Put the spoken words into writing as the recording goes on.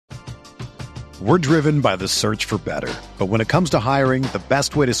We're driven by the search for better. But when it comes to hiring, the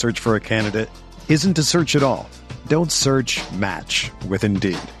best way to search for a candidate isn't to search at all. Don't search, match with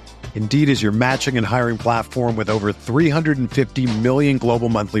Indeed. Indeed is your matching and hiring platform with over 350 million global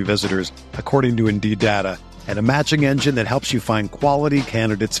monthly visitors, according to Indeed data, and a matching engine that helps you find quality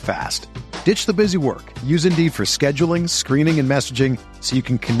candidates fast. Ditch the busy work. Use Indeed for scheduling, screening, and messaging so you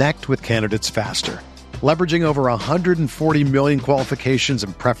can connect with candidates faster. Leveraging over 140 million qualifications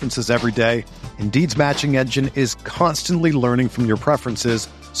and preferences every day, Indeed's matching engine is constantly learning from your preferences,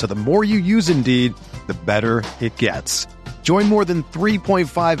 so the more you use Indeed, the better it gets. Join more than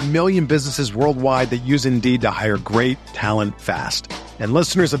 3.5 million businesses worldwide that use Indeed to hire great talent fast. And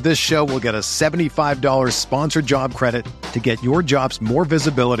listeners of this show will get a $75 sponsored job credit to get your jobs more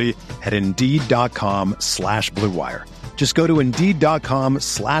visibility at Indeed.com/Blue Wire. Just go to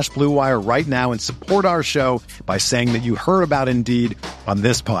Indeed.com/Blue Wire right now and support our show by saying that you heard about Indeed on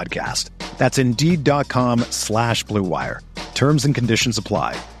this podcast. That's Indeed.com/Blue Wire. Terms and conditions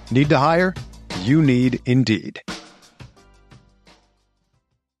apply. Need to hire? You need Indeed.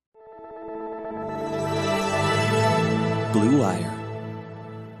 Blue Wire.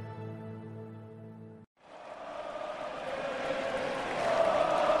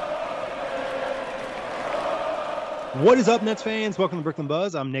 What is up, Nets fans? Welcome to Brooklyn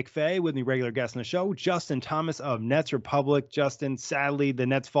Buzz. I'm Nick Fay. With me, regular guest on the show, Justin Thomas of Nets Republic. Justin, sadly, the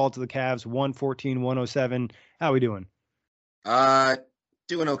Nets fall to the Cavs 114-107. How are we doing?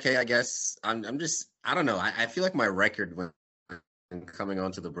 Doing okay, I guess. I don't know. I feel like my record when coming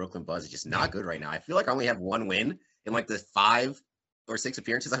on to the Brooklyn Buzz is just not good right now. I feel like I only have one win in like the 5 or 6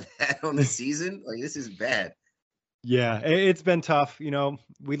 appearances I've had on the season. Like, this is bad. Yeah, it's been tough. You know,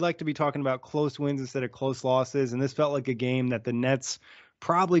 we'd like to be talking about close wins instead of close losses, and this felt like a game that the Nets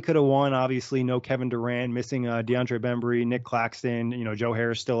probably could have won. Obviously, no Kevin Durant, missing DeAndre Bembry, Nick Claxton, Joe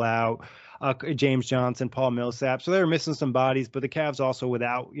Harris still out, James Johnson, Paul Millsap. So they were missing some bodies, but the Cavs also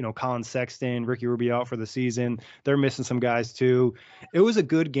without, Colin Sexton, Ricky Rubio out for the season. They're missing some guys too. It was a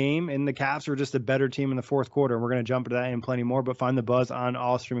good game, and the Cavs were just a better team in the fourth quarter. We're going to jump into that and plenty more, but find the Buzz on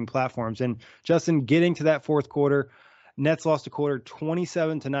all streaming platforms. And Justin, getting to that fourth quarter, Nets lost a quarter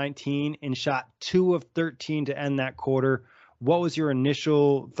 27-19 and shot 2 of 13 to end that quarter. What was your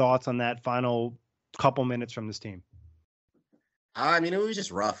initial thoughts on that final couple minutes from this team? I mean, it was just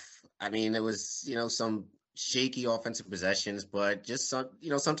rough. I mean, it was, some shaky offensive possessions, but just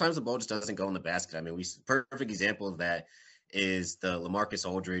sometimes the ball just doesn't go in the basket. I mean, perfect example of that is the LaMarcus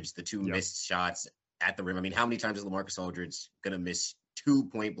Aldridge, the 2 missed shots at the rim. I mean, how many times is LaMarcus Aldridge going to miss 2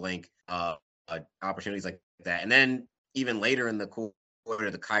 point blank opportunities like that? And then even later in the quarter,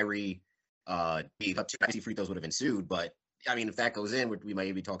 the Kyrie up 2 free throws would have ensued, but I mean, if that goes in, we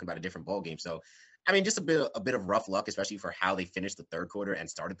might be talking about a different ball game. So, I mean, just a bit of rough luck, especially for how they finished the third quarter and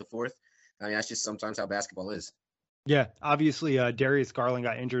started the fourth. I mean, that's just sometimes how basketball is. Yeah, obviously, Darius Garland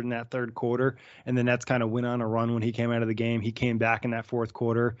got injured in that third quarter, and the Nets kind of went on a run when he came out of the game. He came back in that fourth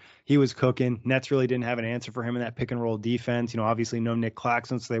quarter. He was cooking. Nets really didn't have an answer for him in that pick and roll defense. Obviously no Nick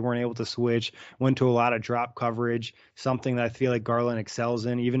Claxton, so they weren't able to switch. Went to a lot of drop coverage, something that I feel like Garland excels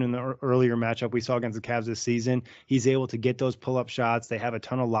in. Even in the earlier matchup we saw against the Cavs this season, he's able to get those pull-up shots. They have a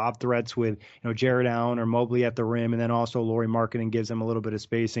ton of lob threats with Jared Allen or Mobley at the rim, and then also Lauri Markkanen gives them a little bit of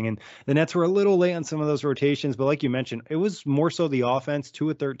spacing. And the Nets were a little late on some of those rotations, but like you mentioned, it was more so the offense, 2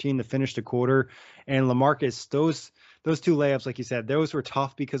 of 13 to finish the quarter. And LaMarcus, those 2 layups, like you said, those were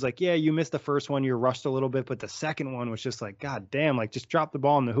tough because, you missed the first one, you rushed a little bit, but the second one was just God damn, just drop the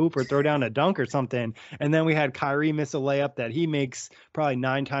ball in the hoop or throw down a dunk or something. And then we had Kyrie miss a layup that he makes probably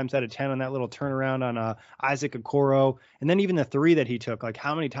 9 times out of 10 on that little turnaround on Isaac Okoro. And then even the 3 that he took,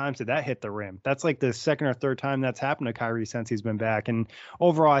 how many times did that hit the rim? That's the second or third time that's happened to Kyrie since he's been back. And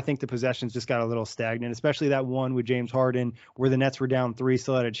overall, I think the possessions just got a little stagnant, especially that one with James Harden where the Nets were down 3,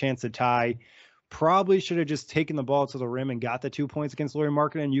 still had a chance to tie. Probably should have just taken the ball to the rim and got the 2 points against Lauri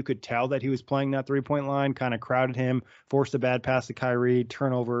Markkanen. You could tell that he was playing that 3-point line, kind of crowded him, forced a bad pass to Kyrie,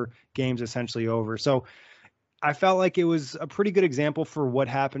 turnover, game's essentially over. So I felt like it was a pretty good example for what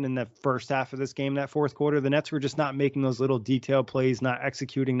happened in the first half of this game, that fourth quarter. The Nets were just not making those little detail plays, not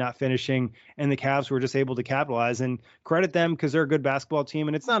executing, not finishing, and the Cavs were just able to capitalize. And credit them because they're a good basketball team,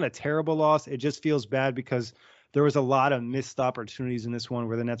 and it's not a terrible loss. It just feels bad because there was a lot of missed opportunities in this one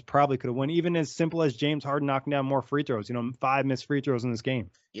where the Nets probably could have won, even as simple as James Harden knocking down more free throws, 5 missed free throws in this game.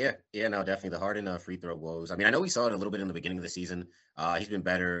 Yeah, no, definitely the Harden free throw woes. I mean, I know we saw it a little bit in the beginning of the season. He's been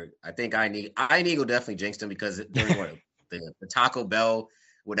better. I think Ineagle definitely jinxed him because during the Taco Bell,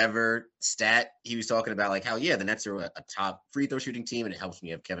 whatever stat he was talking about, how, the Nets are a top free throw shooting team, and it helps when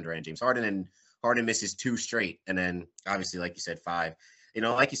you have Kevin Durant and James Harden, and Harden misses 2 straight. And then obviously, like you said, 5.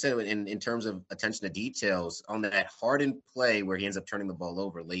 like you said, in terms of attention to details on that Harden play where he ends up turning the ball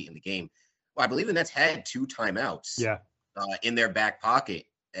over late in the game. Well, I believe the Nets had 2 timeouts Yeah. in their back pocket,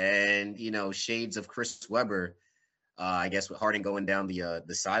 and shades of Chris Webber, I guess, with Harden going down the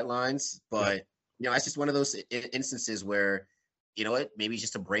sidelines. But it's just one of those instances where maybe it's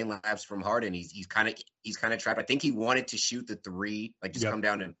just a brain lapse from Harden. He's kind of trapped. I think he wanted to shoot the 3, like just come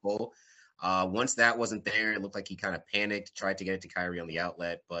down and pull. Once that wasn't there, it looked like he kind of panicked, tried to get it to Kyrie on the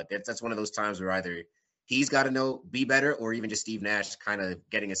outlet. But that's one of those times where either he's got to be better, or even just Steve Nash kind of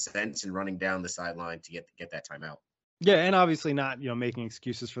getting a sense and running down the sideline to get that timeout. Yeah, and obviously not, making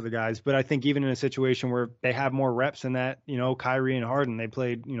excuses for the guys, but I think even in a situation where they have more reps than that, Kyrie and Harden, they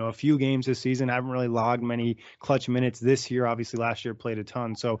played, a few games this season, haven't really logged many clutch minutes this year. Obviously last year played a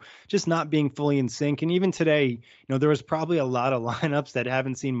ton. So just not being fully in sync. And even today, there was probably a lot of lineups that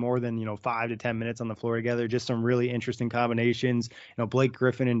haven't seen more than, 5 to 10 minutes on the floor together. Just some really interesting combinations. Blake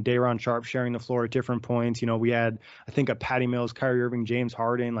Griffin and Day'Ron Sharpe sharing the floor at different points. We had, I think, a Patty Mills, Kyrie Irving, James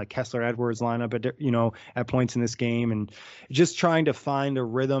Harden, like Kessler Edwards lineup at points in this game. And just trying to find a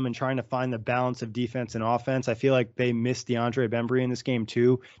rhythm and trying to find the balance of defense and offense. I feel like they missed DeAndre Bembry in this game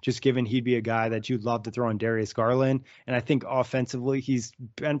too, just given he'd be a guy that you'd love to throw on Darius Garland. And I think offensively, he's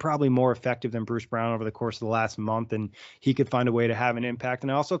been probably more effective than Bruce Brown over the course of the last month, and he could find a way to have an impact.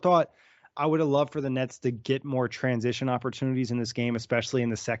 And I also thought I would have loved for the Nets to get more transition opportunities in this game, especially in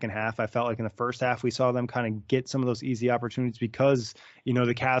the second half. I felt like in the first half, we saw them kind of get some of those easy opportunities because,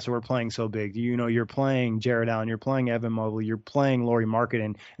 the Cavs were playing so big. You're playing Jarrett Allen, you're playing Evan Mobley, you're playing Lauri Markkanen,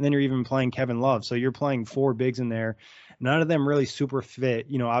 and then you're even playing Kevin Love. So you're playing 4 bigs in there. None of them really super fit.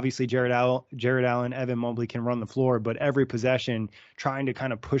 Obviously Jarrett Allen, Evan Mobley can run the floor, but every possession trying to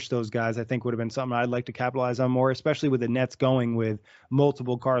kind of push those guys, I think would have been something I'd like to capitalize on more, especially with the Nets going with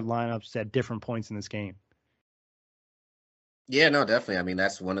multiple guard lineups at different points in this game. Yeah, no, definitely. I mean,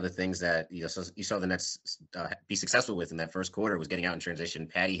 that's one of the things that you saw the Nets be successful with in that first quarter was getting out in transition.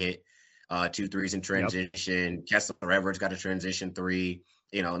 Patty hit 2 threes in transition. Yep. Kessler Edwards got a transition 3.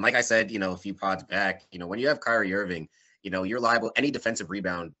 And like I said, a few pods back, when you have Kyrie Irving, you're liable. Any defensive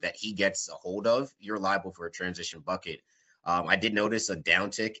rebound that he gets a hold of, you're liable for a transition bucket. I did notice a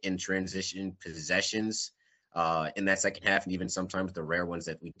downtick in transition possessions in that second half, and even sometimes the rare ones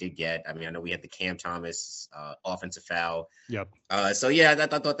that we did get. I mean, I know we had the Cam Thomas offensive foul. Yep. So yeah, I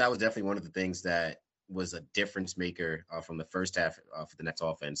thought that was definitely one of the things that was a difference maker from the first half for the Nets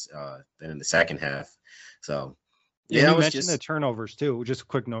offense than in the second half. So. Yeah, you mentioned the turnovers too. Just a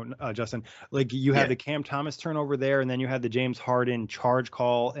quick note, Justin. Like you had the Cam Thomas turnover there, and then you had the James Harden charge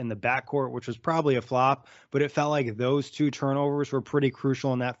call in the backcourt, which was probably a flop. But it felt like those 2 turnovers were pretty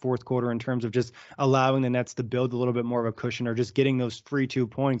crucial in that fourth quarter in terms of just allowing the Nets to build a little bit more of a cushion or just getting those free 2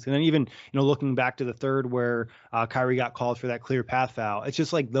 points. And then even looking back to the third where Kyrie got called for that clear path foul. It's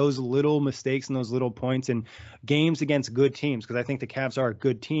just like those little mistakes and those little points in games against good teams, because I think the Cavs are a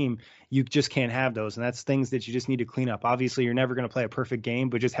good team. You just can't have those. And that's things that you just need to clean up. Obviously, you're never going to play a perfect game,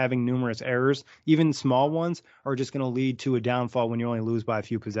 but just having numerous errors, even small ones, are just going to lead to a downfall when you only lose by a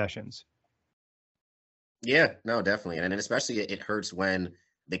few possessions. Yeah, no, definitely. And especially it hurts when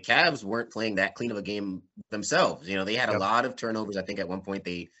the Cavs weren't playing that clean of a game themselves. They had a lot of turnovers. I think at one point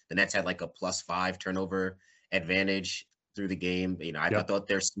the Nets had like a +5 turnover advantage through the game. I thought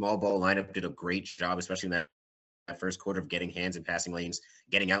their small ball lineup did a great job, especially in that first quarter, of getting hands in passing lanes,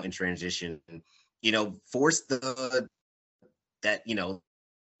 getting out in transition, forced that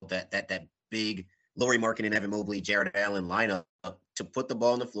big Lauri Markkanen and Evan Mobley, Jarrett Allen lineup to put the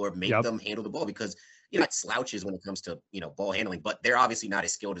ball on the floor, make them handle the ball, because not slouches when it comes to ball handling, but they're obviously not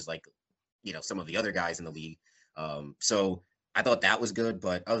as skilled as some of the other guys in the league. So I thought that was good,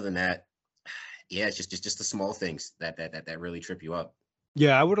 but other than that, yeah, it's just the small things that really trip you up.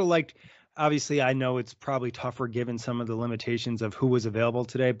 Yeah, I would have liked. Obviously, I know it's probably tougher given some of the limitations of who was available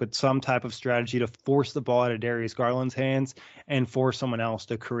today, but some type of strategy to force the ball out of Darius Garland's hands and force someone else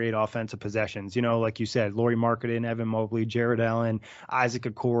to create offensive possessions. Like you said, Lauri Markkanen, Evan Mobley, Jarrett Allen, Isaac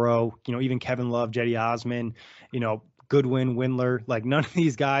Okoro, even Kevin Love, Cedi Osman, Goodwin, Windler, like none of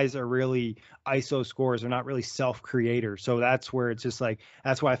these guys are really ISO scorers. They're not really self-creators. So that's where it's just like,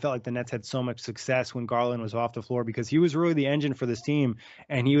 that's why I felt like the Nets had so much success when Garland was off the floor, because he was really the engine for this team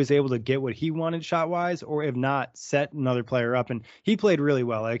and he was able to get what he wanted shot wise, or if not, set another player up. And he played really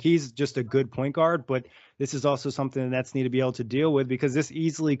well. Like he's just a good point guard, but this is also something the Nets need to be able to deal with, because this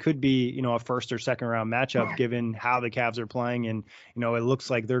easily could be, a first or second round matchup given how the Cavs are playing. And, it looks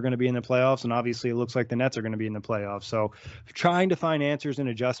like they're going to be in the playoffs, and obviously it looks like the Nets are going to be in the playoffs. So trying to find answers and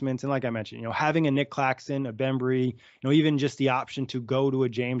adjustments. And like I mentioned, having a Nick Claxton, a Bembry, even just the option to go to a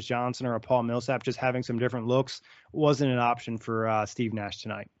James Johnson or a Paul Millsap, just having some different looks wasn't an option for Steve Nash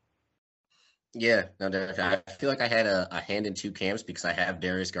tonight. Yeah, no, definitely. I feel like I had a hand in two camps because I have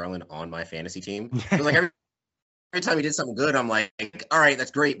Darius Garland on my fantasy team. So like every time he did something good, I'm like, all right,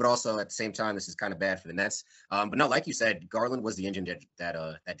 that's great, but also at the same time, this is kind of bad for the Nets. But no, like you said, Garland was the engine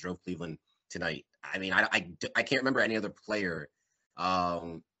that drove Cleveland tonight. I mean, I can't remember any other player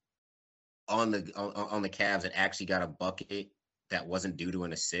on the Cavs that actually got a bucket that wasn't due to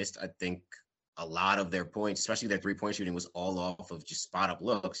an assist. I think a lot of their points, especially their 3-point shooting, was all off of just spot up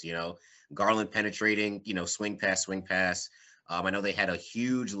looks. Garland penetrating, swing pass. I know they had a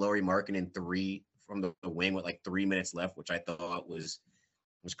huge Lauri Markkanen 3 from the wing with like 3 minutes left, which I thought was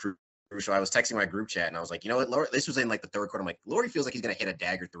crucial. I was texting my group chat and I was like, Lauri, this was in like the third quarter. I'm like, Lauri feels like he's going to hit a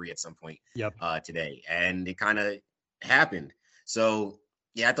dagger 3 at some point today. And it kind of happened. So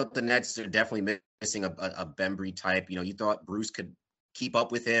yeah, I thought the Nets are definitely missing a Bembry type. You thought Bruce could keep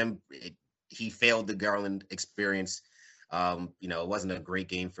up with him. He failed the Garland experience. It wasn't a great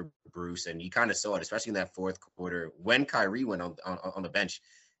game for Bruce, and you kind of saw it, especially in that fourth quarter when Kyrie went on the bench.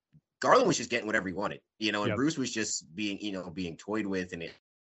 Garland was just getting whatever he wanted, and Bruce was just being toyed with, and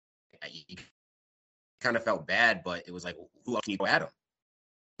he kind of felt bad, but it was like, who else can you go at him?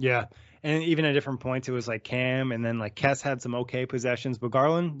 Yeah. And even at different points, it was like Cam, and then like Kess had some okay possessions, but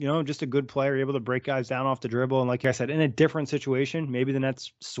Garland, just a good player, able to break guys down off the dribble. And like I said, in a different situation, maybe the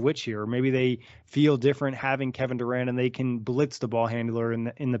Nets switch here, or maybe they feel different having Kevin Durant and they can blitz the ball handler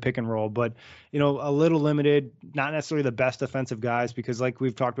in the pick and roll. But, a little limited, not necessarily the best defensive guys, because like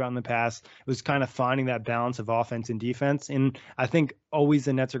we've talked about in the past, it was kind of finding that balance of offense and defense. And I think always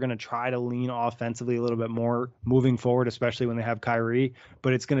the Nets are going to try to lean offensively a little bit more moving forward, especially when they have Kyrie,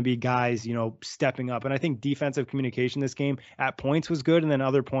 but it's going to be guys, stepping up. And I think defensive communication this game at points was good. And then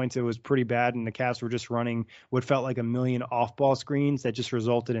other points, it was pretty bad. And the Cavs were just running what felt like a million off-ball screens that just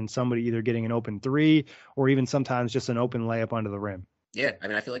resulted in somebody either getting an open 3 or even sometimes just an open layup under the rim. Yeah. I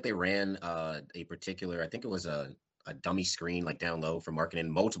mean, I feel like they ran a particular, I think it was a dummy screen like down low for Markkanen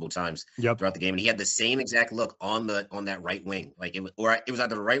multiple times throughout the game. And he had the same exact look on that right wing. Like it was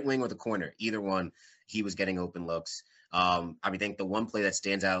either the right wing or the corner, either one. He was getting open looks. I think the one play that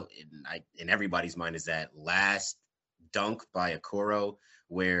stands out in everybody's mind is that last dunk by Okoro,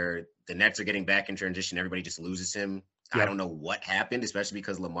 where the Nets are getting back in transition. Everybody just loses him. I don't know what happened, especially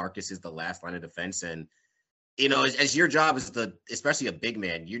because LaMarcus is the last line of defense. And, as your job is especially a big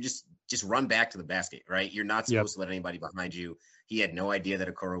man, you just run back to the basket, right? You're not supposed to let anybody behind you. He had no idea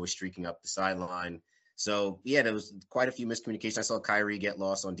that Okoro was streaking up the sideline. So, yeah, there was quite a few miscommunications. I saw Kyrie get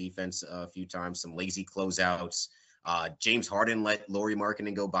lost on defense a few times, some lazy closeouts. James Harden let Lauri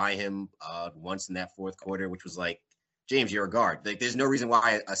Markkanen go by him once in that fourth quarter, which was like, James, you're a guard. Like, there's no reason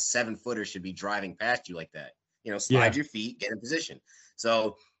why a 7-footer should be driving past you like that. Slide your feet, get in position.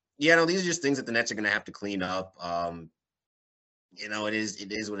 So, these are just things that the Nets are going to have to clean up. It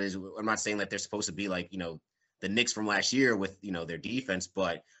is what it is. I'm not saying that they're supposed to be like, the Knicks from last year with, their defense,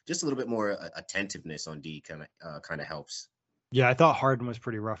 but just a little bit more attentiveness on D kind of helps. Yeah, I thought Harden was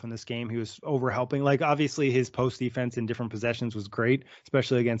pretty rough in this game. He was over helping. Like, obviously, his post defense in different possessions was great,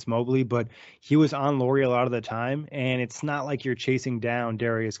 especially against Mobley, but he was on Lauri a lot of the time. And it's not like you're chasing down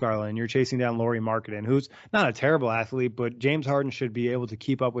Darius Garland. You're chasing down Lauri Markkanen, who's not a terrible athlete, but James Harden should be able to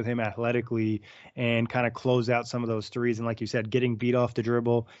keep up with him athletically and kind of close out some of those threes. And like you said, getting beat off the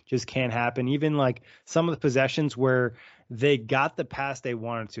dribble just can't happen. Even like some of the possessions where they got the pass they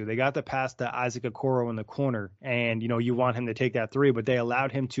wanted to. They got the pass to Isaac Okoro in the corner, and, you want him to take that 3, but they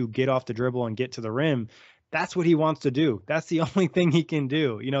allowed him to get off the dribble and get to the rim. That's what he wants to do. That's the only thing he can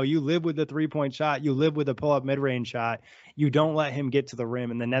do. You live with the 3-point shot. You live with a pull-up mid-range shot. You don't let him get to the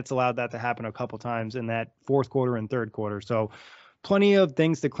rim, and the Nets allowed that to happen a couple times in that fourth quarter and third quarter. So plenty of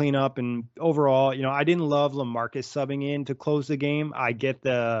things to clean up. And overall, I didn't love LaMarcus subbing in to close the game. I get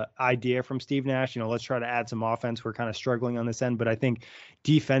the idea from Steve Nash, let's try to add some offense. We're kind of struggling on this end, but I think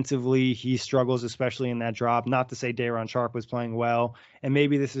defensively he struggles, especially in that drop. Not to say Day'Ron Sharpe was playing well. And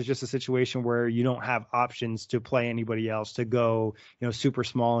maybe this is just a situation where you don't have options to play anybody else to go, super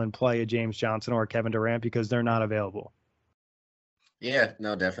small and play a James Johnson or a Kevin Durant because they're not available. Yeah,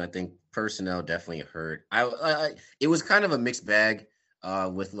 no, definitely. I think personnel definitely hurt. It was kind of a mixed bag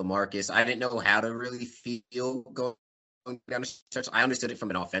with LaMarcus. I didn't know how to really feel going down the stretch. I understood it from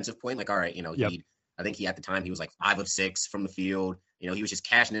an offensive point. Like, all right, I think at the time he was like 5 of 6 from the field. He was just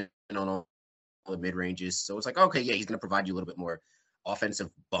cashing in on the mid ranges. So it's like, okay, yeah, he's going to provide you a little bit more offensive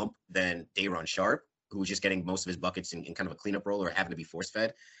bump than Day'Ron Sharpe, who was just getting most of his buckets in kind of a cleanup role or having to be force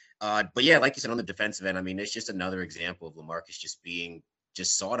fed. But yeah, like you said, on the defensive end, I mean, it's just another example of LaMarcus just being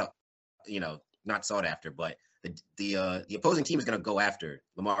just not sought after, but the opposing team is going to go after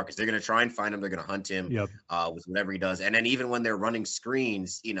LaMarcus. They're going to try and find him. They're going to hunt him with whatever he does. And then even when they're running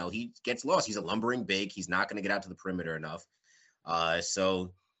screens, he gets lost. He's a lumbering big. He's not going to get out to the perimeter enough.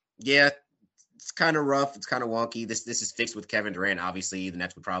 So yeah, it's kind of rough. It's kind of wonky. This is fixed with Kevin Durant. Obviously, the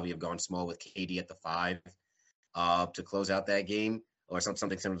Nets would probably have gone small with KD at the 5 to close out that game, or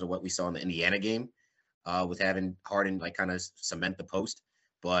something similar to what we saw in the Indiana game with having Harden like kind of cement the post.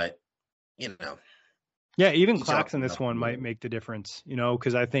 But yeah, even Claxton this one might make the difference,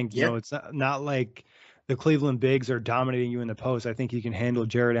 because I think, it's not like the Cleveland bigs are dominating you in the post. I think he can handle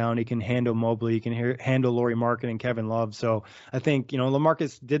Jared Allen. He can handle Mobley. He can handle Lauri Markkanen and Kevin Love. So I think,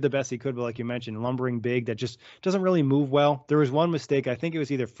 LaMarcus did the best he could, but like you mentioned, lumbering big that just doesn't really move well. There was one mistake. I think it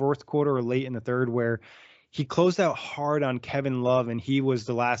was either fourth quarter or late in the third where he closed out hard on Kevin Love, and he was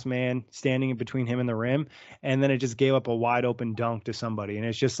the last man standing in between him and the rim. And then it just gave up a wide open dunk to somebody. And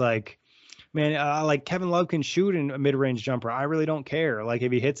it's just like, man, like Kevin Love can shoot in a mid-range jumper. I really don't care. Like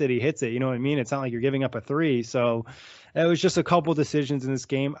if he hits it, he hits it. You know what I mean? It's not like you're giving up a 3. So it was just a couple decisions in this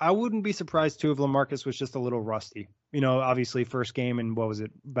game. I wouldn't be surprised too if LaMarcus was just a little rusty. Obviously first game in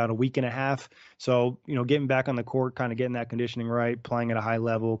about a week and a half. So, getting back on the court, kind of getting that conditioning right, playing at a high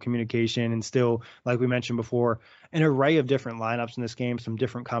level, communication, and still, like we mentioned before, an array of different lineups in this game, some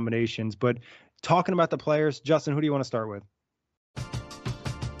different combinations. But talking about the players, Justin, who do you want to start with?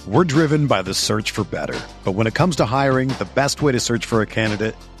 We're driven by the search for better. But when it comes to hiring, the best way to search for a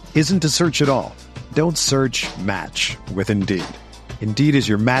candidate isn't to search at all. Don't search, match with Indeed. Indeed is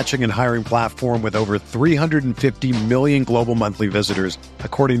your matching and hiring platform with over 350 million global monthly visitors,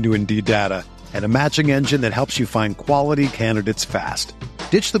 according to Indeed data, and a matching engine that helps you find quality candidates fast.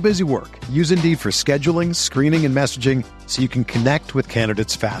 Ditch the busy work. Use Indeed for scheduling, screening, and messaging so you can connect with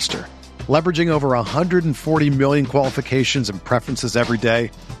candidates faster. Leveraging over 140 million qualifications and preferences every day,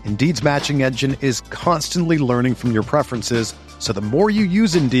 Indeed's matching engine is constantly learning from your preferences, so the more you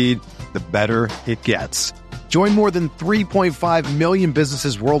use Indeed, the better it gets. Join more than 3.5 million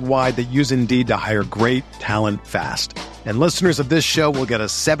businesses worldwide that use Indeed to hire great talent fast. And listeners of this show will get a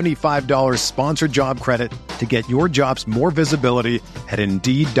 $75 sponsored job credit to get your jobs more visibility at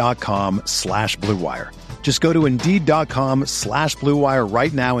Indeed.com/Blue Wire. Just go to Indeed.com/Blue Wire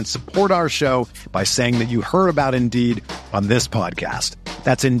right now and support our show by saying that you heard about Indeed on this podcast.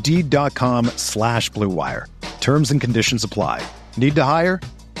 That's Indeed.com/Blue Wire. Terms and conditions apply. Need to hire?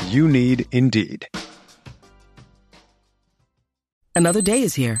 You need Indeed. Another day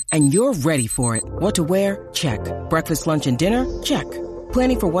is here, and you're ready for it. What to wear? Check. Breakfast, lunch, and dinner? Check.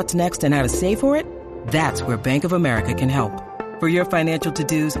 Planning for what's next and how to save for it? That's where Bank of America can help. For your financial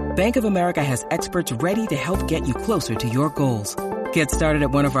to-dos, Bank of America has experts ready to help get you closer to your goals. Get started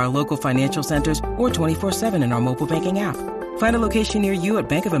at one of our local financial centers or 24/7 in our mobile banking app. Find a location near you at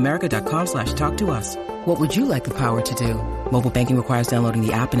bankofamerica.com/talktous. What would you like the power to do? Mobile banking requires downloading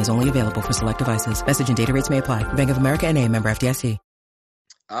the app and is only available for select devices. Message and data rates may apply. Bank of America NA, member FDIC.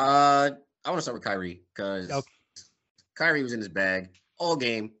 I want to start with Kyrie because Kyrie was in his bag all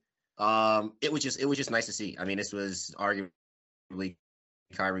game. It was just nice to see. I mean, this was arguably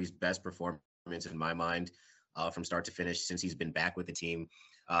Kyrie's best performance in my mind from start to finish since he's been back with the team,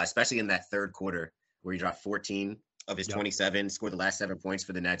 especially in that third quarter where he dropped 14 of his 27, scored the last 7 points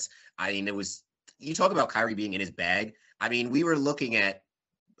for the Nets. I mean, you talk about Kyrie being in his bag. I mean, we were looking at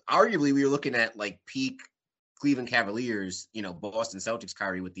like peak Cleveland Cavaliers, Boston Celtics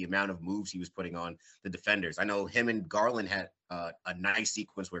Kyrie with the amount of moves he was putting on the defenders. I know him and Garland had a nice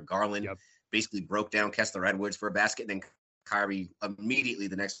sequence where Garland basically broke down Kessler Edwards for a basket. And then Kyrie immediately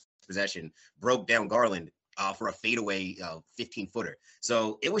the next possession broke down Garland for a fadeaway 15-footer.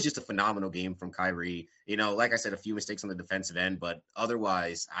 So it was just a phenomenal game from Kyrie. Like I said, a few mistakes on the defensive end, but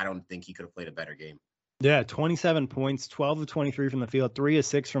otherwise, I don't think he could have played a better game. Yeah, 27 points, 12 of 23 from the field, 3 of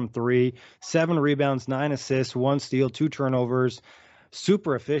 6 from 3, 7 rebounds, 9 assists, 1 steal, 2 turnovers.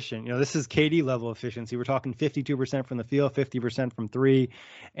 Super efficient. This is KD level efficiency. We're talking 52% from the field, 50% from 3.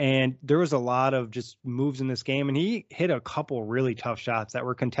 And there was a lot of just moves in this game. And he hit a couple really tough shots that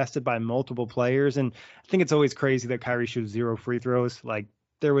were contested by multiple players. And I think it's always crazy that Kyrie shoots 0 free throws. Like,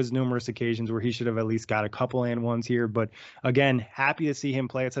 there was numerous occasions where he should have at least got a couple and ones here. But again, happy to see him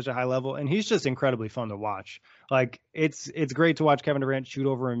play at such a high level, and he's just incredibly fun to watch. Like it's great to watch Kevin Durant shoot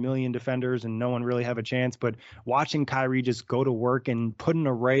over a million defenders and no one really have a chance. But watching Kyrie just go to work and put an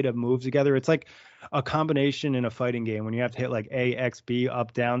array of moves together, it's like a combination in a fighting game when you have to hit like A, X, B,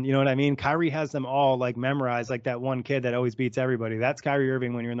 up, down. You know what I mean? Kyrie has them all like memorized, like that one kid that always beats everybody. That's Kyrie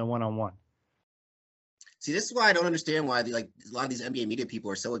Irving when you're in the one-on-one. See, this is why I don't understand why a lot of these NBA media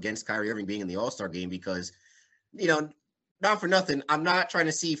people are so against Kyrie Irving being in the All-Star game because, not for nothing, I'm not trying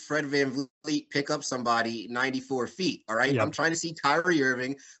to see Fred VanVleet pick up somebody 94 feet, all right? Yep. I'm trying to see Kyrie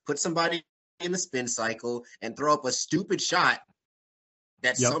Irving put somebody in the spin cycle and throw up a stupid shot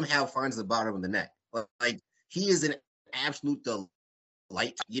that somehow finds the bottom of the net. Like, he is an absolute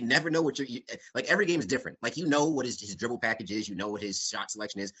delight. You never know what like every game is different. Like, what his dribble package is, what his shot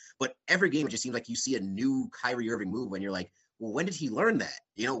selection is, but every game it just seems like you see a new Kyrie Irving move when you're like, well, when did he learn that?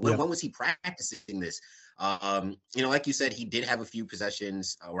 When was he practicing this? Like you said, he did have a few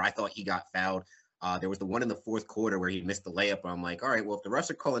possessions where I thought he got fouled. There was the one in the fourth quarter where he missed the layup. I'm like, all right, well, if the refs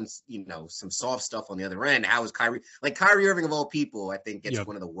are calling, some soft stuff on the other end, how is Kyrie Irving of all people, I think gets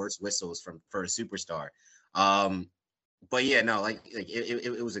one of the worst whistles for a superstar. But yeah, no,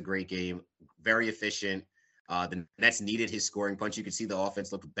 it was a great game, very efficient. The Nets needed his scoring punch. You could see the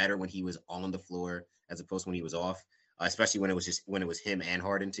offense looked better when he was on the floor as opposed to when he was off, especially when it was him and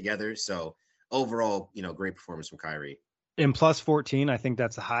Harden together. So overall, great performance from Kyrie. In plus 14, I think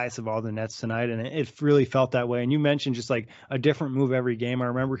that's the highest of all the Nets tonight, and it really felt that way. And you mentioned just like a different move every game. I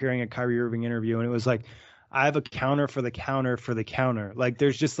remember hearing a Kyrie Irving interview, and it was like, I have a counter for the counter for the counter. Like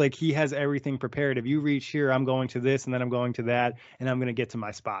there's just like he has everything prepared. If you reach here, I'm going to this, and then I'm going to that, and I'm going to get to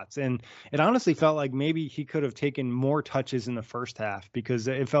my spots. And it honestly felt like maybe he could have taken more touches in the first half because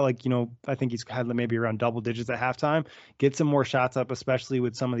it felt like, I think he's had maybe around double digits at halftime, get some more shots up, especially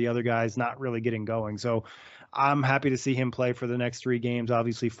with some of the other guys not really getting going. So I'm happy to see him play for the next 3 games,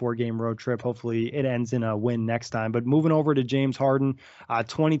 obviously 4-game road trip. Hopefully it ends in a win next time. But moving over to James Harden,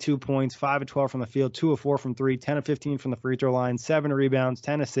 22 points, 5 of 12 from the field, 2 of 4 from 3, 10 of 15 from the free throw line, 7 rebounds,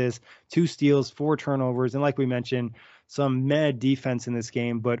 10 assists, 2 steals, 4 turnovers. And like we mentioned, some mad defense in this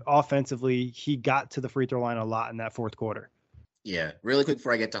game, but offensively, he got to the free throw line a lot in that fourth quarter. Yeah, really quick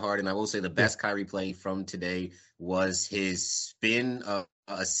before I get to Harden, I will say the best Kyrie play from today was his spin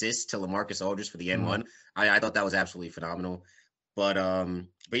assist to LaMarcus Aldridge for the N1. I thought that was absolutely phenomenal. But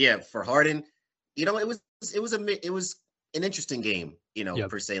yeah, for Harden, it was an interesting game,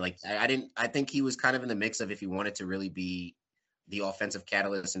 per se. Like I think he was kind of in the mix of if he wanted to really be the offensive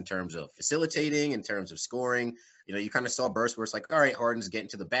catalyst in terms of facilitating, in terms of scoring. You kind of saw bursts where it's like, all right, Harden's getting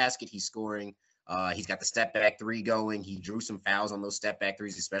to the basket, he's scoring. He's got the step back 3 going. He drew some fouls on those step back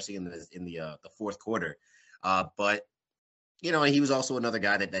 3s, especially in the fourth quarter. But he was also another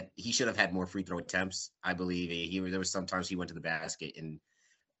guy that he should have had more free throw attempts. I believe there was sometimes he went to the basket and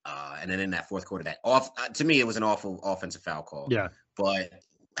then in that fourth quarter, to me it was an awful offensive foul call. Yeah, but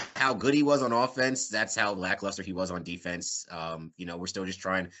how good he was on offense, that's how lackluster he was on defense. We're still just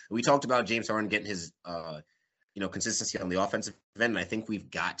trying. We talked about James Harden getting his consistency on the offensive end, and I think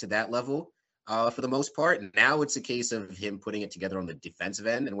we've got to that level. For the most part. Now it's a case of him putting it together on the defensive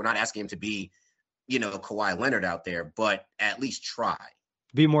end. And we're not asking him to be, Kawhi Leonard out there, but at least try.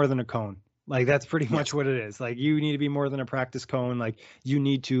 Be more than a cone. Like that's pretty much what it is. Like you need to be more than a practice cone. Like you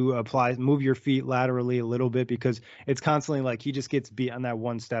need to move your feet laterally a little bit because it's constantly like he just gets beat on that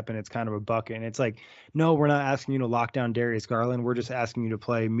one step and it's kind of a bucket. And it's like, no, we're not asking you to lock down Darius Garland. We're just asking you to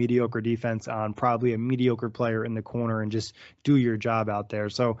play mediocre defense on probably a mediocre player in the corner and just do your job out there.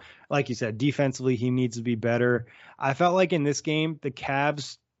 So like you said, defensively, he needs to be better. I felt like in this game, the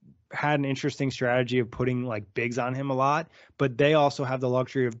Cavs had an interesting strategy of putting like bigs on him a lot, but they also have the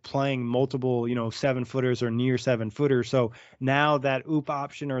luxury of playing multiple, 7-footers or near 7-footers. So now that oop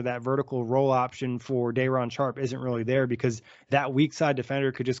option or that vertical roll option for Day'Ron Sharpe isn't really there because that weak side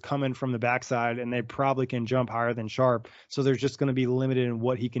defender could just come in from the backside and they probably can jump higher than Sharpe. So there's just going to be limited in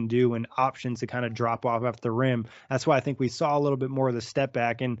what he can do and options to kind of drop off after the rim. That's why I think we saw a little bit more of the step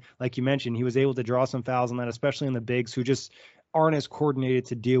back. And like you mentioned, he was able to draw some fouls on that, especially in the bigs who just aren't as coordinated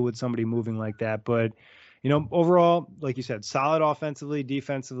to deal with somebody moving like that. But, overall, like you said, solid offensively,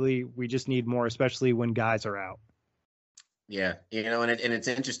 defensively, we just need more, especially when guys are out. Yeah. And it's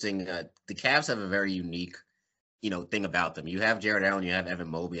interesting. The Cavs have a very unique, thing about them. You have Jared Allen, you have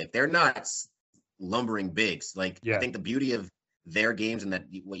Evan Mobley. Like they're not lumbering bigs. I think the beauty of their games and that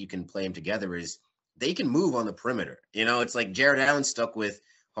what you can play them together is they can move on the perimeter. It's like Jared Allen stuck with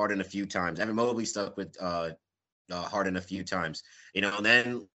Harden a few times. Evan Mobley stuck with, Harden a few times, and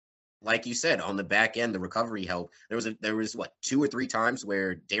then like you said, on the back end, the recovery help. There was what, 2 or 3 times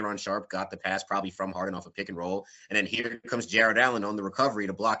where Day'Ron Sharpe got the pass probably from Harden off a pick and roll, and then here comes Jared Allen on the recovery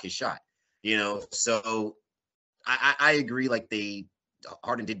to block his shot. So I agree. Like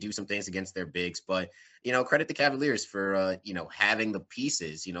Harden did do some things against their bigs, but credit the Cavaliers for having the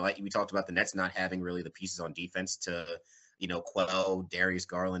pieces. Like we talked about the Nets not having really the pieces on defense to quell Darius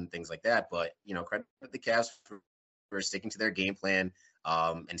Garland and things like that. But credit the Cavs for sticking to their game plan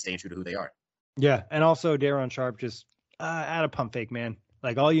and staying true to who they are. Yeah, and also Day'Ron Sharpe just add a pump fake, man.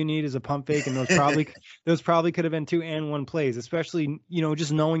 Like all you need is a pump fake, and those probably could have been 2 and 1 plays, especially,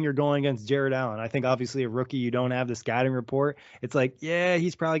 just knowing you're going against Jared Allen. I think obviously a rookie, you don't have the scouting report. It's like, yeah,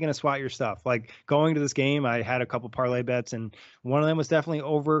 he's probably going to swat your stuff. Like going to this game, I had a couple parlay bets, and one of them was definitely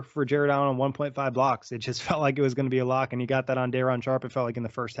over for Jared Allen on 1.5 blocks. It just felt like it was going to be a lock, and he got that on Day'Ron Sharpe. It felt like in the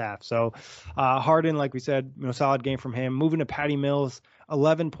first half. So Harden, like we said, solid game from him. Moving to Patty Mills.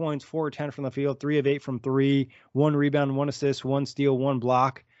 11 points, 4 of 10 from the field, 3 of 8 from 3, 1 rebound, 1 assist, 1 steal, 1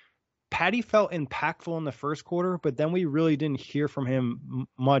 block. Patty felt impactful in the first quarter, but then we really didn't hear from him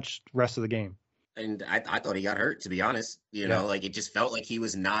much rest of the game. And I thought he got hurt, to be honest. Like it just felt like he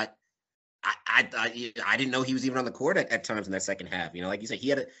was not. I didn't know he was even on the court at times in that second half. Like you said, he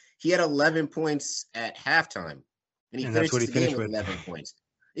had 11 points at halftime, and finished the game with 11 points.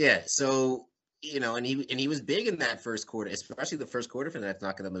 Yeah, so. And he was big in that first quarter, especially the first quarter for the Nets,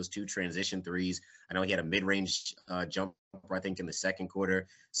 knocking them those 2 transition threes. I know he had a mid-range jumper, I think, in the second quarter.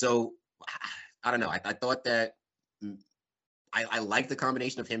 So I don't know. I thought that I liked the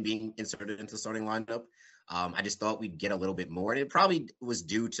combination of him being inserted into the starting lineup. I just thought we'd get a little bit more, and it probably was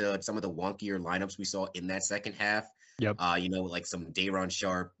due to some of the wonkier lineups we saw in that second half. Yep. Like some Day'Ron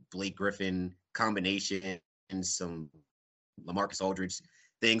Sharpe, Blake Griffin combination, and some LaMarcus Aldridge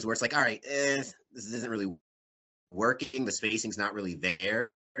things where it's like, all right, this isn't really working. The spacing's not really there.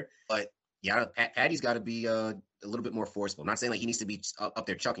 But yeah, Patty's got to be a little bit more forceful. I'm not saying like he needs to be up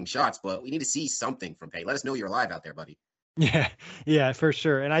there chucking shots, but we need to see something from Patty. Let us know you're alive out there, buddy. Yeah, for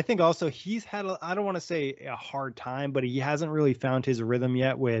sure. And I think also he's had, I don't want to say a hard time, but he hasn't really found his rhythm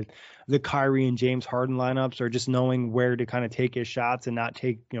yet with the Kyrie and James Harden lineups, or just knowing where to kind of take his shots and not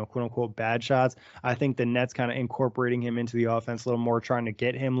take, quote unquote, bad shots. I think the Nets kind of incorporating him into the offense a little more, trying to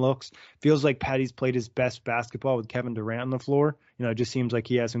get him looks. Feels like Patty's played his best basketball with Kevin Durant on the floor. It just seems like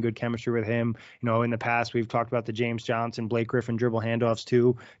he has some good chemistry with him. In the past, we've talked about the James Johnson, Blake Griffin dribble handoffs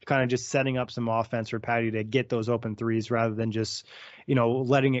too, kind of just setting up some offense for Patty to get those open threes rather than just,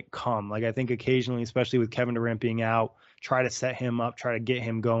 letting it come. Like I think occasionally, especially with Kevin Durant being out, try to set him up, try to get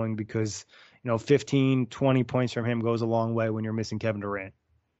him going, because, 15, 20 points from him goes a long way when you're missing Kevin Durant.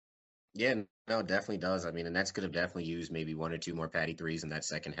 Yeah, no, it definitely does. I mean, and Nets could have definitely used maybe 1 or 2 more Patty threes in that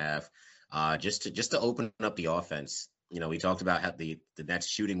second half, just to open up the offense. We talked about how the Nets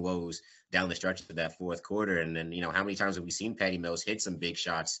shooting woes down the stretch of that fourth quarter. And then, how many times have we seen Patty Mills hit some big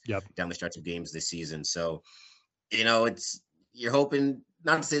shots down the stretch of games this season? So, you're hoping,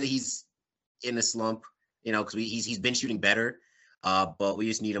 not to say that he's in a slump, because he's been shooting better, but we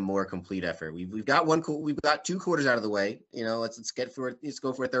just need a more complete effort. We've got 2 quarters out of the way. Let's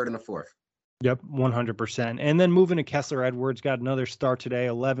go for a third and a fourth. Yep, 100%. And then moving to Kessler Edwards, got another start today,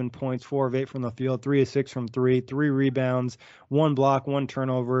 11 points, 4 of 8 from the field, 3 of 6 from 3, 3 rebounds, 1 block, 1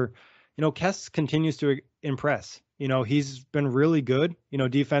 turnover. Kess continues to impress. He's been really good.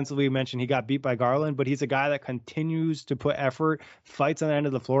 Defensively, we mentioned he got beat by Garland, but he's a guy that continues to put effort, fights on the end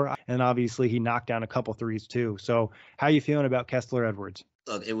of the floor, and obviously he knocked down a couple threes too. So how are you feeling about Kessler Edwards?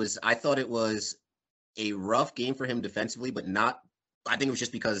 Look, I thought it was a rough game for him defensively, but not. I think it was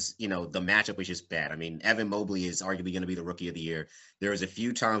just because, the matchup was just bad. I mean, Evan Mobley is arguably going to be the rookie of the year. There was a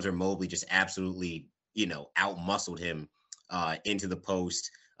few times where Mobley just absolutely, out-muscled him into the post,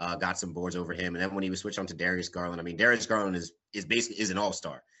 got some boards over him. And then when he was switched on to Darius Garland, I mean, Darius Garland is basically an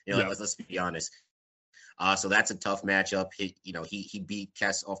all-star. Let's be honest. So that's a tough matchup. He beat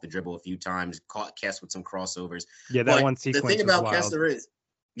Kess off the dribble a few times, caught Kess with some crossovers. Yeah, that one sequence. The thing about wild. Kessler is,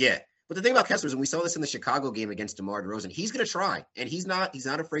 but the thing about Kessler is, and we saw this in the Chicago game against DeMar DeRozan, he's going to try, and he's not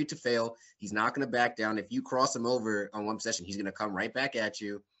afraid to fail. He's not going to back down. If you cross him over on one possession, he's going to come right back at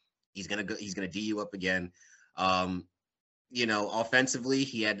you. He's going to D you up again. Offensively,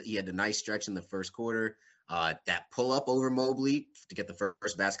 he had a nice stretch in the first quarter. That pull up over Mobley to get the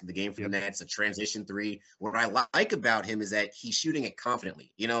first basket of the game for the Nets, a transition 3. What I like about him is that he's shooting it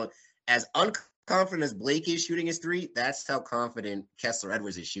confidently. As confident as Blake is shooting his 3, that's how confident Kessler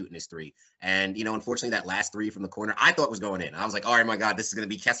Edwards is shooting his 3. And, unfortunately, that last 3 from the corner, I thought was going in. I was like, oh my God, this is going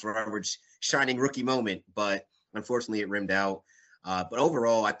to be Kessler Edwards' shining rookie moment. But unfortunately, it rimmed out. But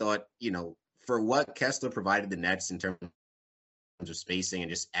overall, I thought, for what Kessler provided the Nets in terms of spacing and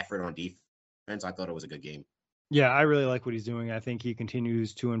just effort on defense, I thought it was a good game. Yeah, I really like what he's doing. I think he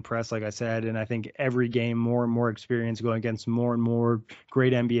continues to impress, like I said, and I think every game, more and more experience going against more and more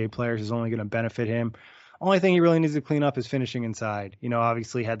great NBA players is only going to benefit him. Only thing he really needs to clean up is finishing inside.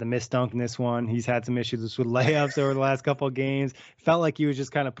 Obviously had the missed dunk in this one. He's had some issues with layups over the last couple of games. Felt like he was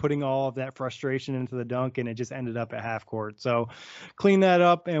just kind of putting all of that frustration into the dunk, and it just ended up at half court. So clean that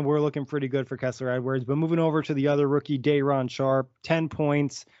up, and we're looking pretty good for Kessler Edwards. But moving over to the other rookie, Day'Ron Sharpe, 10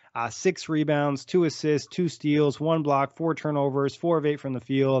 points. 6 rebounds, 2 assists, 2 steals, 1 block, 4 turnovers, 4 of 8 from the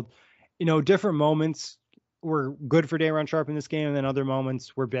field. Different moments were good for Day'Ron Sharpe in this game, and then other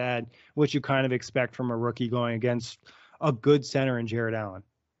moments were bad, which you kind of expect from a rookie going against a good center in Jarrett Allen.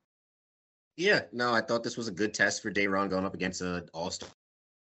 Yeah, no, I thought this was a good test for Day'Ron going up against an all-star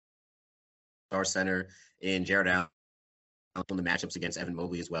center in Jarrett Allen on the matchups against Evan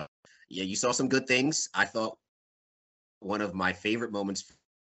Mobley as well. Yeah, you saw some good things. I thought one of my favorite moments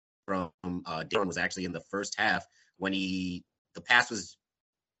from Day'Ron was actually in the first half when the pass was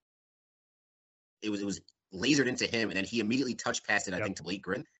lasered into him, and then he immediately touch passed it, I think, to Blake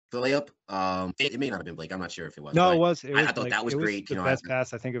Griffin for the layup. It may not have been Blake. I'm not sure if it was. No, it was. I thought that was great. The best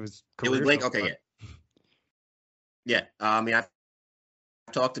pass. I think it was. It was Blake. Okay, yeah. Yeah. I mean, I've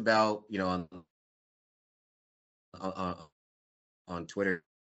talked about, on Twitter,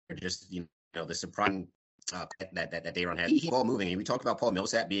 just, the surprising that Day'Ron had. He's ball moving. And we talked about Paul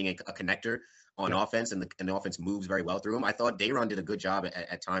Millsap being a connector on offense, and the offense moves very well through him. I thought Day'Ron did a good job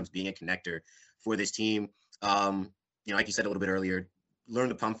at times being a connector for this team. Like you said a little bit earlier, learn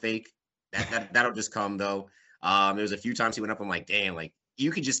to pump fake. That'll just come though. There was a few times he went up. I'm like, damn, like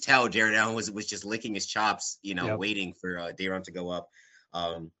you could just tell Jarrett Allen was just licking his chops, waiting for Day'Ron to go up.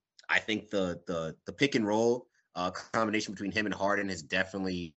 I think the pick and roll combination between him and Harden has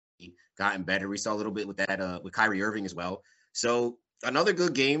definitely gotten better. We saw a little bit with that with Kyrie Irving as well. So another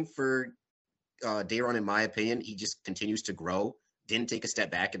good game for Day'Ron, in my opinion. He just continues to grow. Didn't take a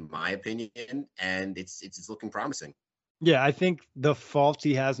step back, in my opinion, and it's looking promising. Yeah, I think the faults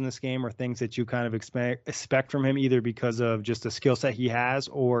he has in this game are things that you kind of expect from him, either because of just the skill set he has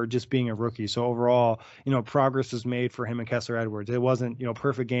or just being a rookie. So overall, progress was made for him and Kessler Edwards. It wasn't,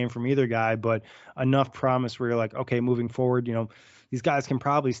 perfect game from either guy, but enough promise where you're like, okay, moving forward, these guys can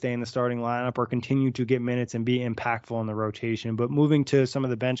probably stay in the starting lineup or continue to get minutes and be impactful in the rotation. But moving to some of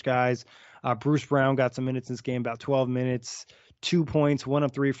the bench guys, Bruce Brown got some minutes in this game, about 12 minutes. 2 points, 1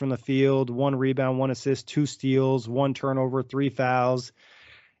 of 3 from the field, 1 rebound, 1 assist, 2 steals, 1 turnover, 3 fouls.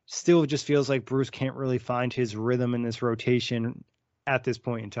 Still just feels like Bruce can't really find his rhythm in this rotation at this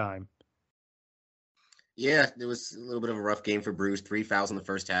point in time. Yeah, it was a little bit of a rough game for Bruce. 3 fouls in the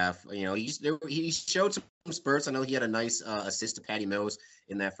first half. He showed some spurts. I know he had a nice assist to Patty Mills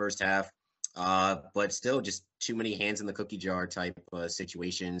in that first half, but still just too many hands in the cookie jar type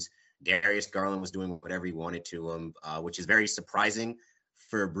situations. Darius Garland was doing whatever he wanted to him, which is very surprising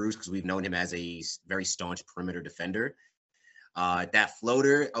for Bruce because we've known him as a very staunch perimeter defender. That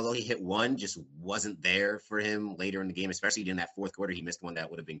floater, although he hit one, just wasn't there for him later in the game, especially in that fourth quarter. He missed one that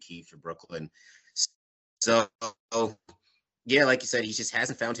would have been key for Brooklyn. So, yeah, like you said, he just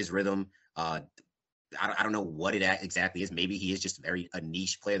hasn't found his rhythm. I don't know what it exactly is. Maybe he is just a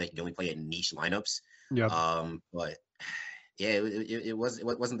niche player that you only play in niche lineups. Yeah. But yeah, it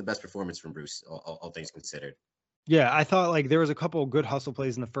wasn't the best performance from Bruce, all things considered. Yeah, I thought like there was a couple of good hustle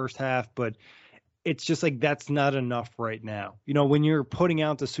plays in the first half, but it's just like that's not enough right now. When you're putting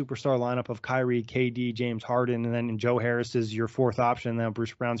out the superstar lineup of Kyrie, KD, James Harden, and then Joe Harris is your fourth option, then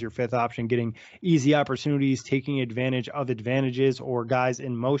Bruce Brown's your fifth option, getting easy opportunities, taking advantage of advantages or guys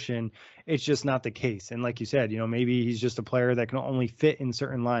in motion, it's just not the case. And like you said, maybe he's just a player that can only fit in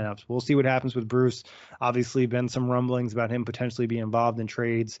certain lineups. We'll see what happens with Bruce. Obviously, been some rumblings about him potentially being involved in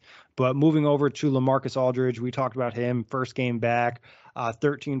trades. But moving over to LaMarcus Aldridge, we talked about him first game back.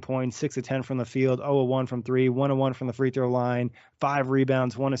 13 points, 6 of 10 from the field, 0 of 1 from 3, 1 of 1 from the free throw line, 5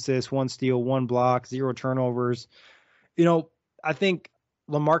 rebounds, 1 assist, 1 steal, 1 block, 0 turnovers. I think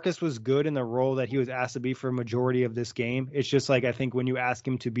LaMarcus was good in the role that he was asked to be for a majority of this game. It's just like I think when you ask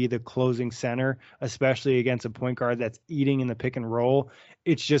him to be the closing center, especially against a point guard that's eating in the pick and roll,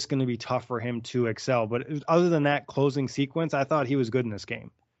 it's just going to be tough for him to excel. But other than that closing sequence, I thought he was good in this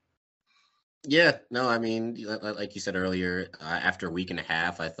game. Yeah, no, I mean, like you said earlier, after a week and a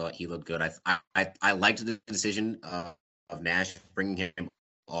half, I thought he looked good. I liked the decision of Nash bringing him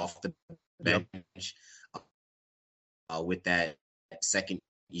off the bench with that second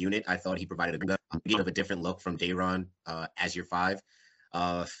unit. I thought he provided a bit of a different look from Day'Ron as your 5.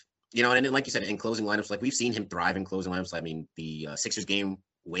 And then, like you said, in closing lineups, like we've seen him thrive in closing lineups. I mean, the Sixers game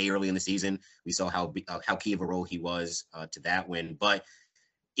way early in the season. We saw how key of a role he was to that win. But,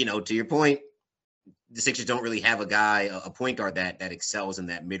 to your point, the Sixers don't really have a point guard that excels in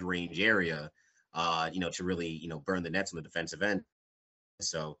that mid-range area, to really, burn the Nets on the defensive end.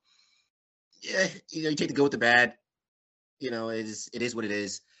 So, yeah, you take the good with the bad. It is what it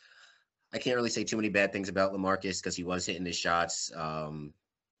is. I can't really say too many bad things about LaMarcus because he was hitting his shots.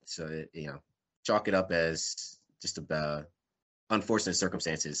 So, chalk it up as just unfortunate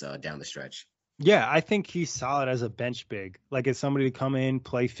circumstances down the stretch. Yeah, I think he's solid as a bench big. Like as somebody to come in,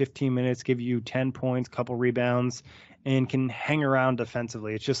 play 15 minutes, give you 10 points, couple rebounds, and can hang around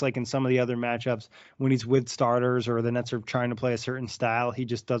defensively. It's just like in some of the other matchups when he's with starters or the Nets are trying to play a certain style, he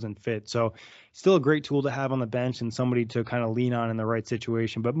just doesn't fit. So still a great tool to have on the bench and somebody to kind of lean on in the right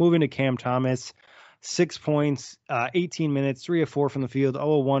situation. But moving to Cam Thomas, 6 points, 18 minutes, 3 of 4 from the field,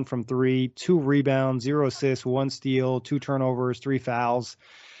 0 of 1 from 3, 2 rebounds, 0 assists, 1 steal, 2 turnovers, 3 fouls.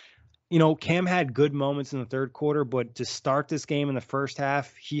 Cam had good moments in the third quarter, but to start this game in the first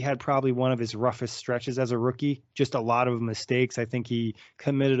half, he had probably one of his roughest stretches as a rookie. Just a lot of mistakes. I think he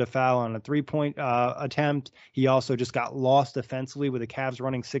committed a foul on a 3-point attempt. He also just got lost defensively with the Cavs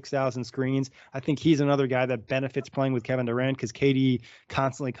running 6,000 screens. I think he's another guy that benefits playing with Kevin Durant because KD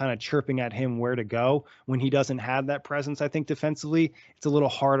constantly kind of chirping at him where to go. When he doesn't have that presence, I think defensively, it's a little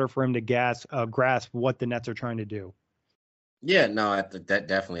harder for him to grasp what the Nets are trying to do. Yeah, no, that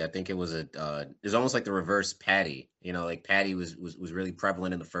definitely. I think it was it's almost like the reverse Patty. Like Patty was really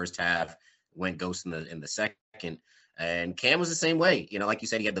prevalent in the first half, went ghost in the second, and Cam was the same way. Like you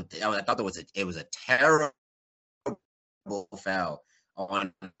said, he had I thought it was a terrible foul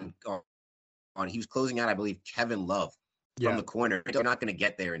on he was closing out, I believe, Kevin Love from the corner. They're not going to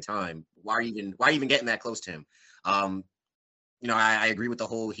get there in time. Why are you even getting that close to him? I agree with the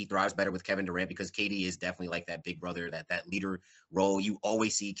whole he thrives better with Kevin Durant because KD is definitely like that big brother, that leader role. You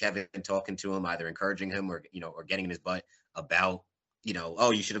always see Kevin talking to him, either encouraging him or getting in his butt about, oh,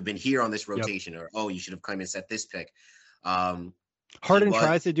 you should have been here on this rotation, or, oh, you should have come and set this pick. Harden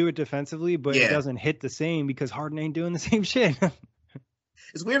tries to do it defensively, but it doesn't hit the same because Harden ain't doing the same shit.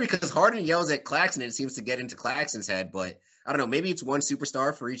 It's weird because Harden yells at Claxton and it seems to get into Claxton's head, but I don't know. Maybe it's one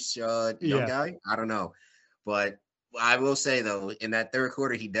superstar for each young guy. I don't know. But I will say, though, in that third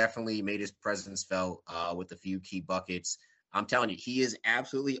quarter, he definitely made his presence felt with a few key buckets. I'm telling you, he is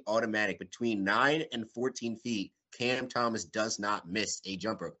absolutely automatic. Between 9 and 14 feet, Cam Thomas does not miss a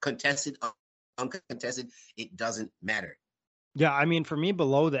jumper. Contested, uncontested, it doesn't matter. Yeah, I mean, for me,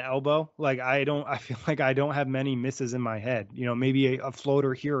 below the elbow, I feel like I don't have many misses in my head. Maybe a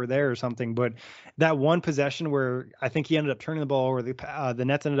floater here or there or something. But that one possession where I think he ended up turning the ball over, the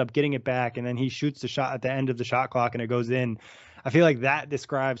Nets ended up getting it back, and then he shoots the shot at the end of the shot clock and it goes in. I feel like that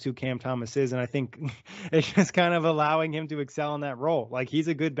describes who Cam Thomas is, and I think it's just kind of allowing him to excel in that role. Like, he's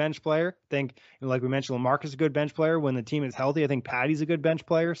a good bench player. I think, like we mentioned, LaMarcus is a good bench player. When the team is healthy, I think Patty's a good bench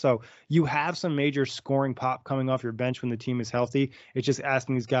player. So you have some major scoring pop coming off your bench when the team is healthy. It's just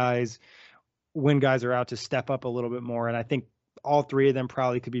asking these guys, when guys are out, to step up a little bit more. And I think all three of them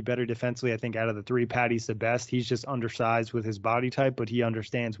probably could be better defensively. I think out of the three, Patty's the best. He's just undersized with his body type, but he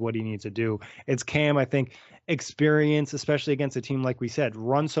understands what he needs to do. It's Cam, I think, experience, especially against a team, like we said,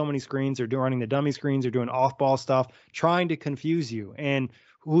 run so many screens. They're running the dummy screens. They're doing off-ball stuff, trying to confuse you. And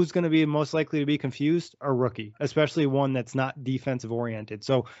who's going to be most likely to be confused? A rookie, especially one that's not defensive oriented.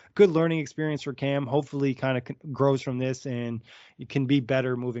 So good learning experience for Cam. Hopefully kind of grows from this and it can be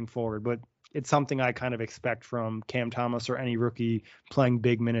better moving forward. But it's something I kind of expect from Cam Thomas or any rookie playing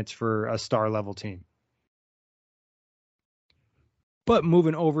big minutes for a star level team. But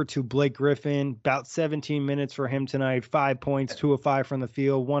moving over to Blake Griffin, about 17 minutes for him tonight, 5 points, 2 of 5 from the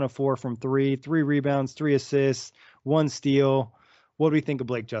field, 1 of 4 from 3, 3 rebounds, 3 assists, 1 steal. What do we think of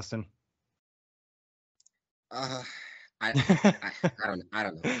Blake, Justin? I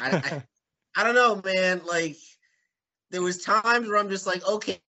don't know. I don't know, man. Like, there was times where I'm just like,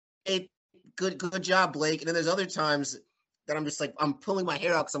 okay, good job, Blake. And then there's other times that I'm just like, I'm pulling my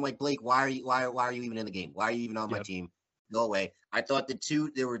hair out because I'm like, Blake, why are you even in the game? Why are you even on my team? Go away. I thought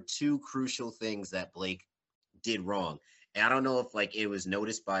there were two crucial things that Blake did wrong. And I don't know if it was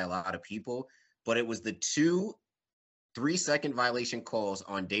noticed by a lot of people, but it was the 2 3-second violation calls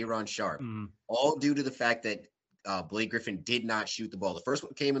on Day'Ron Sharpe, all due to the fact that Blake Griffin did not shoot the ball. The first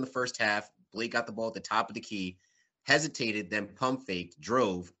one came in the first half. Blake got the ball at the top of the key, hesitated, then pump faked,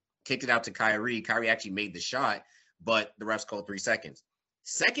 drove, kicked it out to Kyrie. Kyrie actually made the shot, but the refs called 3 seconds.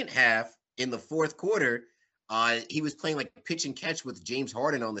 Second half, in the fourth quarter, he was playing like pitch and catch with James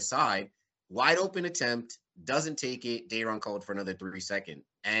Harden on the side. Wide open attempt, doesn't take it. Day'Ron called for another 3 seconds.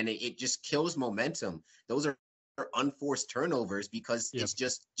 And it just kills momentum. Those are unforced turnovers because it's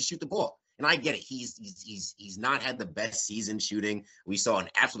just shoot the ball. And I get it. He's not had the best season shooting. We saw an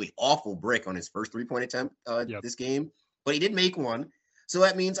absolutely awful brick on his first 3-point attempt this game, but he did make one. So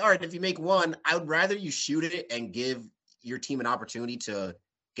that means, all right, if you make one, I would rather you shoot it and give your team an opportunity to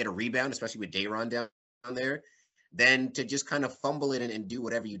get a rebound, especially with Day'Ron down there, than to just kind of fumble it and do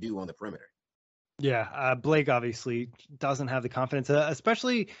whatever you do on the perimeter. Yeah, Blake obviously doesn't have the confidence,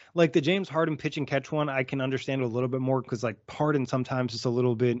 especially like the James Harden pitch and catch one. I can understand a little bit more because like Harden sometimes is a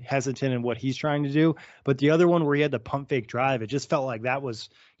little bit hesitant in what he's trying to do. But the other one where he had the pump fake drive, it just felt like that was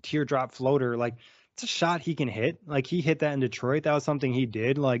teardrop floater. Like it's a shot he can hit. Like he hit that in Detroit. That was something he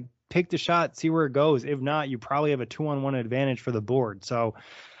did. Like pick the shot, see where it goes. If not, you probably have a 2-on-1 advantage for the board. So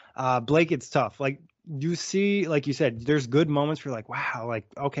Blake, it's tough. Like you see, like you said, there's good moments where you're like, wow, like,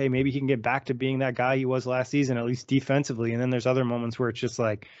 okay, maybe he can get back to being that guy he was last season, at least defensively. And then there's other moments where it's just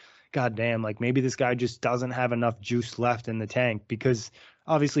like, God damn, like maybe this guy just doesn't have enough juice left in the tank, because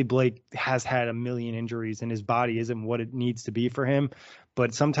obviously Blake has had a million injuries and his body isn't what it needs to be for him.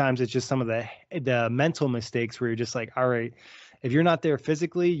 But sometimes it's just some of the mental mistakes where you're just like, all right, if you're not there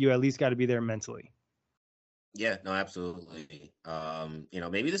physically, you at least got to be there mentally. Yeah, no, absolutely.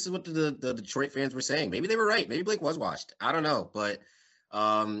 Maybe this is what the Detroit fans were saying. Maybe they were right. Maybe Blake was washed. I don't know. But,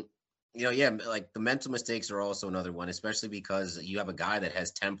 like the mental mistakes are also another one, especially because you have a guy that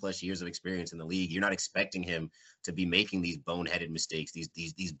has 10 plus years of experience in the league. You're not expecting him to be making these boneheaded mistakes,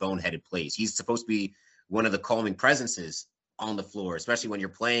 these boneheaded plays. He's supposed to be one of the calming presences on the floor, especially when you're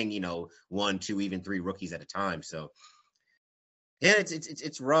playing, 1, 2, even 3 rookies at a time. So, yeah,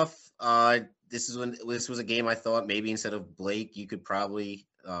 it's rough. This was a game I thought maybe instead of Blake, you could probably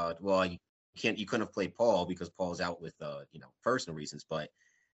you couldn't have played Paul because Paul's out with personal reasons, but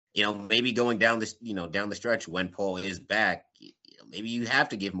maybe going down the stretch when Paul is back, maybe you have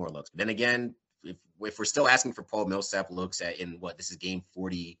to give more looks. But then again, if we're still asking for Paul Millsap looks this is game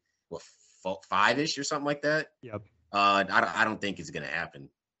 40, 5-ish or something like that. Yep. I don't think it's gonna happen.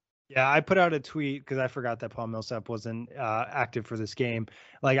 Yeah, I put out a tweet because I forgot that Paul Millsap wasn't active for this game.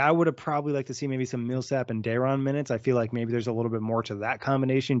 Like, I would have probably liked to see maybe some Millsap and Day'Ron minutes. I feel like maybe there's a little bit more to that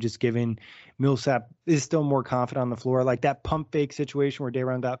combination, just given Millsap is still more confident on the floor. Like that pump fake situation where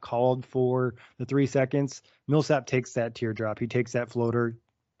Day'Ron got called for the 3 seconds, Millsap takes that teardrop. He takes that floater,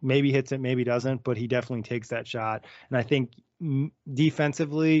 maybe hits it, maybe doesn't, but he definitely takes that shot. And I think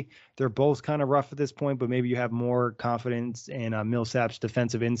defensively, they're both kind of rough at this point, but maybe you have more confidence in Millsap's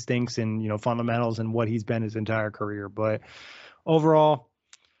defensive instincts and, fundamentals and what he's been his entire career. But overall,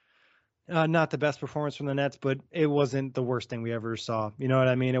 not the best performance from the Nets, but it wasn't the worst thing we ever saw. You know what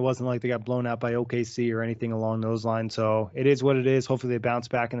I mean? It wasn't like they got blown out by OKC or anything along those lines. So it is what it is. Hopefully they bounce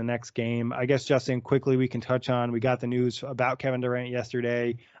back in the next game. I guess, Justin, quickly we can touch on, we got the news about Kevin Durant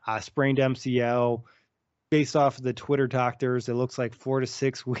yesterday, sprained MCL. Based off of the Twitter doctors, it looks like 4 to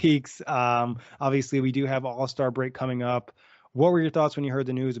 6 weeks. Obviously, we do have All-Star break coming up. What were your thoughts when you heard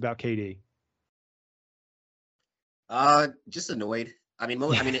the news about KD? Just annoyed.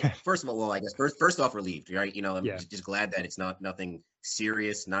 First of all, I guess first off, relieved, right? I'm just glad that it's nothing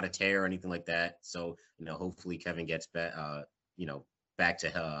serious, not a tear or anything like that. So, hopefully Kevin gets back to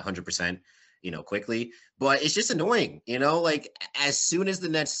 100%. Quickly, but it's just annoying, like as soon as the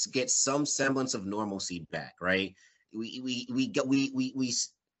Nets get some semblance of normalcy back, right? We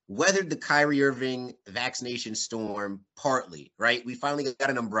weathered the Kyrie Irving vaccination storm partly, right? We finally got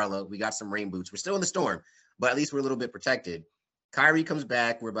an umbrella. We got some rain boots. We're still in the storm, but at least we're a little bit protected. Kyrie comes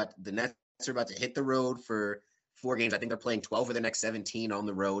back. The Nets are about to hit the road for 4 games. I think they're playing 12 of the next 17 on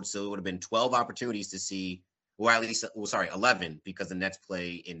the road. So it would have been 12 opportunities to see, 11 because the Nets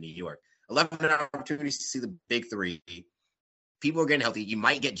play in New York. 11 opportunities to see the big 3. People are getting healthy. You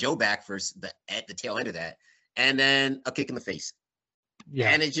might get Joe back at the tail end of that, and then a kick in the face. Yeah,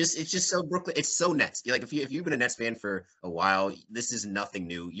 and it's just so Brooklyn. It's so Nets. Like if you've been a Nets fan for a while, this is nothing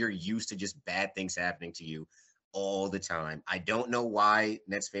new. You're used to just bad things happening to you all the time. I don't know why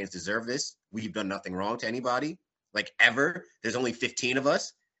Nets fans deserve this. We've done nothing wrong to anybody, like ever. There's only 15 of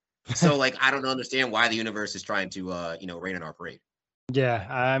us, so like I don't understand why the universe is trying to rain on our parade. Yeah,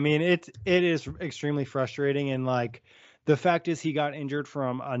 I mean, it is extremely frustrating. And like the fact is he got injured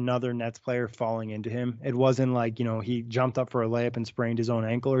from another Nets player falling into him. It wasn't like, he jumped up for a layup and sprained his own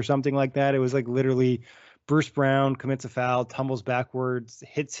ankle or something like that. It was like literally Bruce Brown commits a foul, tumbles backwards,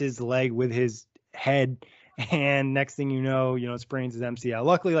 hits his leg with his head. And next thing you know, sprains his MCL.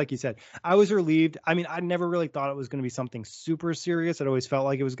 Luckily, like you said, I was relieved. I mean, I never really thought it was going to be something super serious. It always felt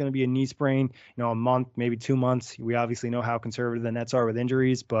like it was going to be a knee sprain, a month, maybe 2 months. We obviously know how conservative the Nets are with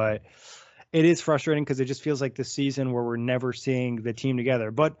injuries, but It is frustrating because it just feels like this season where we're never seeing the team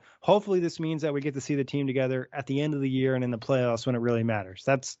together. But hopefully this means that we get to see the team together at the end of the year and in the playoffs when it really matters.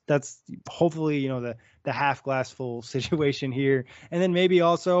 That's hopefully, you know, the half glass full situation here. And then maybe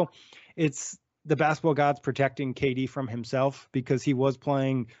also it's the basketball gods protecting KD from himself because he was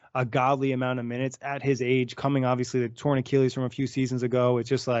playing a godly amount of minutes at his age, coming obviously the torn Achilles from a few seasons ago. It's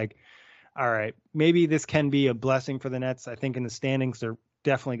just like, all right, maybe this can be a blessing for the Nets. I think in the standings, they're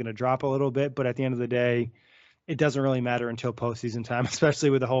definitely going to drop a little bit, but at the end of the day, it doesn't really matter until postseason time, especially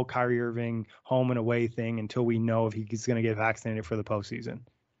with the whole Kyrie Irving home and away thing until we know if he's going to get vaccinated for the postseason.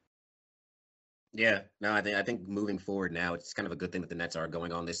 Yeah, no, I think moving forward now, it's kind of a good thing that the Nets are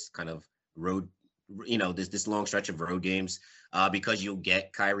going on this kind of road, you know, this long stretch of road games, because you'll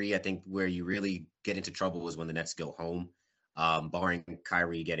get Kyrie. I think where you really get into trouble is when the Nets go home, barring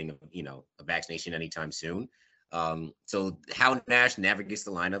Kyrie getting, you know, a vaccination anytime soon. So how Nash navigates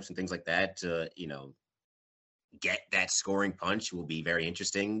the lineups and things like that to, you know, get that scoring punch will be very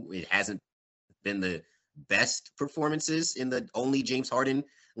interesting. It hasn't been the best performances in the only James Harden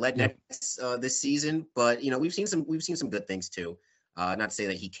led Nets this season, but you know, we've seen some good things too. Not to say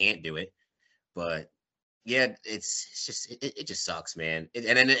that he can't do it, but yeah, it's just it just sucks, man.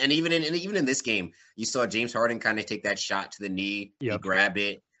 And even in this game, you saw James Harden kind of take that shot to the knee. He grabbed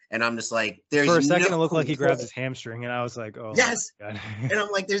it, and I'm just like, there's for a second it looked like he grabbed his hamstring, and I was like, oh yes. And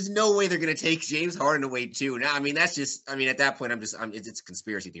I'm like, there's no way they're gonna take James Harden away too. Now, I mean, that's just, I mean, at that point, it's a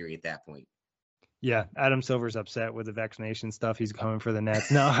conspiracy theory at that point. Yeah, Adam Silver's upset with the vaccination stuff. He's coming for the Nets.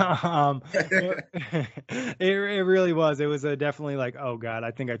 No, it really was. It was definitely like, oh God,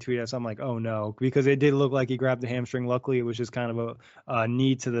 I think I tweeted something like, oh no, because it did look like he grabbed the hamstring. Luckily, it was just kind of a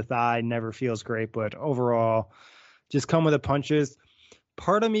knee to the thigh. Never feels great, but overall, just come with the punches.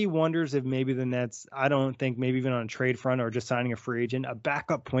 Part of me wonders if maybe the Nets, I don't think maybe even on a trade front or just signing a free agent, a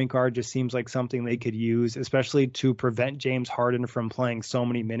backup point guard just seems like something they could use, especially to prevent James Harden from playing so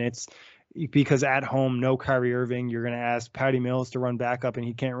many minutes. Because at home, no Kyrie Irving, you're going to ask Patty Mills to run backup, and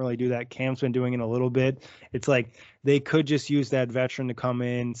he can't really do that. Cam's been doing it a little bit. It's like they could just use that veteran to come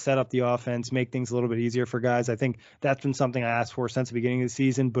in, set up the offense, make things a little bit easier for guys. I think that's been something I asked for since the beginning of the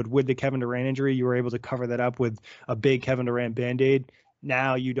season. But with the Kevin Durant injury, you were able to cover that up with a big Kevin Durant Band-Aid.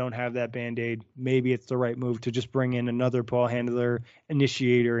 Now you don't have that Band-Aid. Maybe it's the right move to just bring in another ball handler,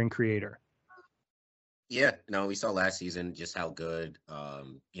 initiator, and creator. Yeah, no, we saw last season just how good,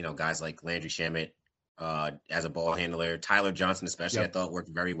 you know, guys like Landry Shamet as a ball handler, Tyler Johnson especially, I thought worked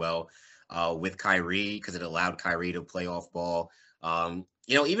very well with Kyrie because it allowed Kyrie to play off ball. You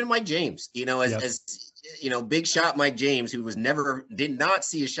know, even Mike James, you know, as you know, big shot Mike James, who did not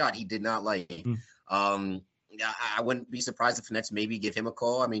see a shot he did not like. I wouldn't be surprised if the Nets maybe give him a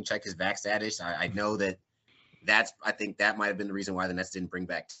call. I mean, check his vac status. I know I think that might have been the reason why the Nets didn't bring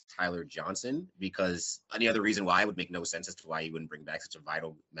back Tyler Johnson, because any other reason why would make no sense as to why he wouldn't bring back such a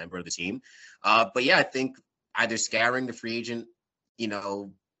vital member of the team. But yeah, I think either scouring the free agent, you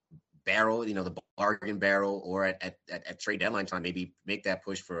know, barrel, you know, the bargain barrel, or at trade deadline time, maybe make that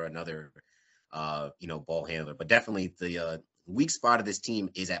push for another, you know, ball handler. But definitely the weak spot of this team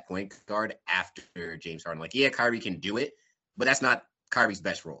is at point guard after James Harden. Like, yeah, Kyrie can do it, but that's not Kyrie's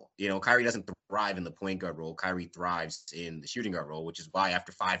best role. You know, Kyrie doesn't thrive in the point guard role. Kyrie thrives in the shooting guard role, which is why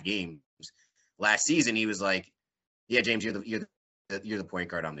after 5 games last season, he was like, yeah, James, you're the point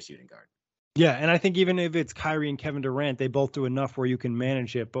guard, I'm the shooting guard. Yeah, and I think even if it's Kyrie and Kevin Durant, they both do enough where you can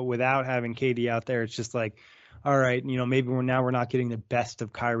manage it. But without having KD out there, it's just like, all right, you know, maybe we're not getting the best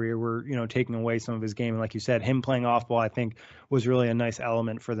of Kyrie, or we're, you know, taking away some of his game. And like you said, him playing off ball, I think, was really a nice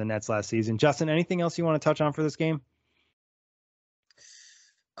element for the Nets last season. Justin, anything else you want to touch on for this game?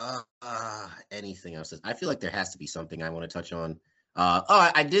 Anything else? I feel like there has to be something I want to touch on.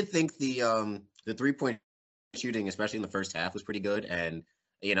 I did think the 3-point shooting, especially in the first half, was pretty good, and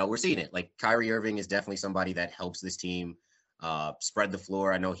you know, we're seeing it. Like, Kyrie Irving is definitely somebody that helps this team spread the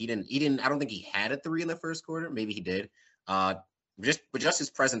floor. I know he didn't. I don't think he had a 3 in the first quarter. Maybe he did. Just his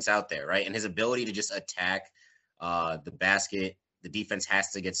presence out there, right, and his ability to just attack the basket. The defense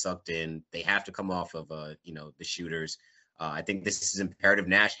has to get sucked in. They have to come off of you know, the shooters. I think this is imperative.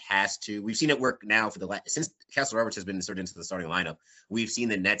 Nash has to. We've seen it work now since Kessler Roberts has been inserted into the starting lineup. We've seen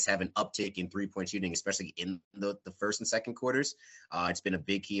the Nets have an uptick in 3-point shooting, especially in the first and second quarters. It's been a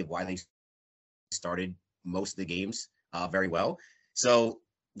big key of why they started most of the games very well. So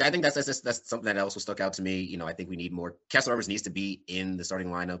I think that's something that also stuck out to me. You know, I think we need more. Kessler Roberts needs to be in the starting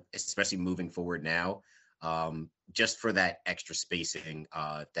lineup, especially moving forward now, just for that extra spacing,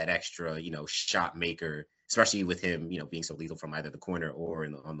 that extra, you know, shot maker, especially with him, you know, being so lethal from either the corner or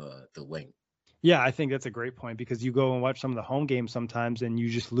on the wing. Yeah, I think that's a great point because you go and watch some of the home games sometimes and you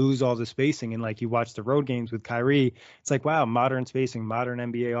just lose all the spacing. And like you watch the road games with Kyrie, it's like, wow, modern spacing, modern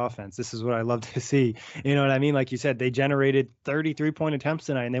NBA offense. This is what I love to see. You know what I mean? Like you said, they generated 33-point attempts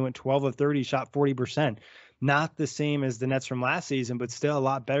tonight and they went 12 of 30, shot 40%. Not the same as the Nets from last season, but still a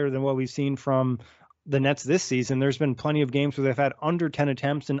lot better than what we've seen from the Nets this season. There's been plenty of games where they've had under 10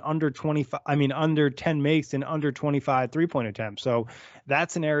 attempts and under 25, under 10 makes and under 25 3-point attempts. So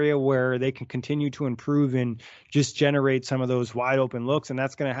that's an area where they can continue to improve and just generate some of those wide open looks. And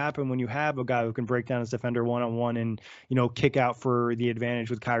that's going to happen when you have a guy who can break down his defender one-on-one and, kick out for the advantage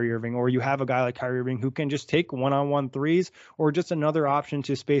with Kyrie Irving, or you have a guy like Kyrie Irving who can just take one-on-one threes or just another option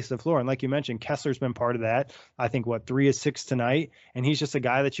to space the floor. And like you mentioned, Kessler's been part of that. I think 3 of 6 tonight. And he's just a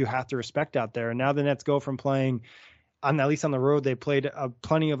guy that you have to respect out there. And now the Nets go from playing at least on the road, they played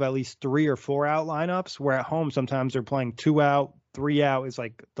plenty of at least 3 or 4 out lineups, where at home sometimes they're playing 2 out, 3 out is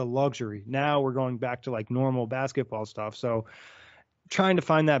like the luxury. Now we're going back to like normal basketball stuff. So trying to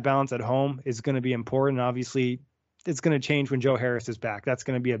find that balance at home is going to be important. Obviously, it's going to change when Joe Harris is back. That's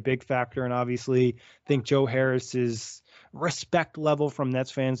going to be a big factor. And obviously, I think Joe Harris's respect level from Nets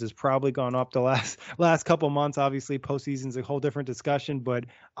fans has probably gone up the last couple months. Obviously, postseason's a whole different discussion, but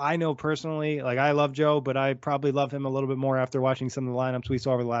I know personally, like, I love Joe, but I probably love him a little bit more after watching some of the lineups we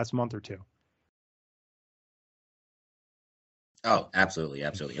saw over the last month or two. Oh, absolutely.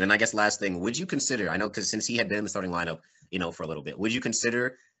 Absolutely. And then I guess last thing, would you consider, I know, because since he had been in the starting lineup, for a little bit, would you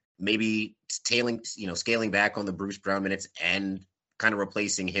consider maybe scaling back on the Bruce Brown minutes and kind of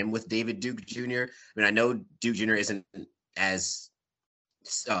replacing him with David Duke Jr.? I mean, I know Duke Jr. isn't as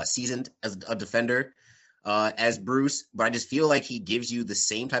seasoned as a defender as Bruce, but I just feel like he gives you the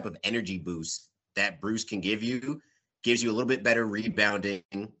same type of energy boost that Bruce can give you, gives you a little bit better rebounding,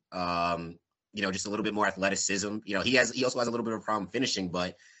 just a little bit more athleticism. He also has a little bit of a problem finishing,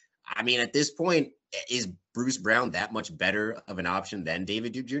 but I mean, at this point, is Bruce Brown that much better of an option than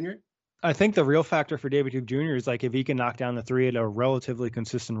David Duke Jr.? I think the real factor for David Duke Jr. is like if he can knock down the three at a relatively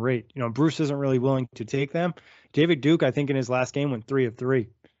consistent rate. Bruce isn't really willing to take them. David Duke, I think in his last game went 3 of 3.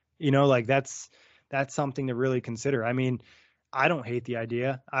 That's something to really consider. I mean, I don't hate the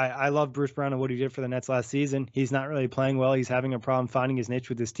idea. I love Bruce Brown and what he did for the Nets last season. He's not really playing well. He's having a problem finding his niche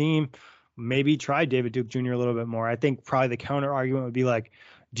with his team. Maybe try David Duke Jr. a little bit more. I think probably the counter argument would be like,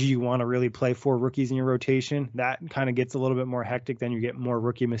 do you want to really play 4 rookies in your rotation? That kind of gets a little bit more hectic, then you get more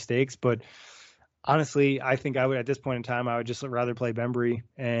rookie mistakes. But honestly, I think I would, at this point in time, I would just rather play Bembry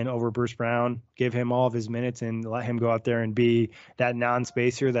and over Bruce Brown, give him all of his minutes and let him go out there and be that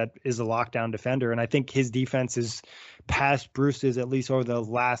non-spacer that is a lockdown defender. And I think his defense is past Bruce's, at least over the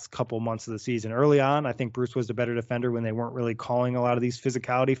last couple months of the season. Early on, I think Bruce was the better defender when they weren't really calling a lot of these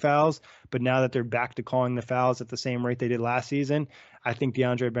physicality fouls. But now that they're back to calling the fouls at the same rate they did last season, I think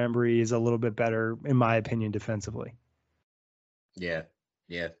DeAndre Bembry is a little bit better, in my opinion, defensively. Yeah.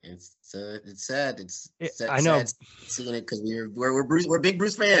 Yeah, it's sad. It's sad, I know, sad seeing it because we're big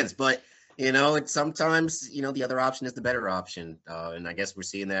Bruce fans, but it's sometimes the other option is the better option, and I guess we're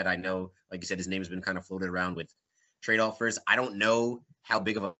seeing that. I know, like you said, his name has been kind of floated around with trade offers. I don't know how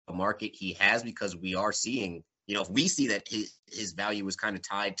big of a market he has because we are seeing, if we see that his value is kind of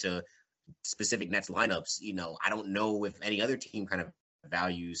tied to specific Nets lineups. I don't know if any other team kind of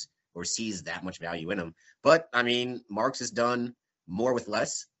values or sees that much value in him. But I mean, Marks has done more with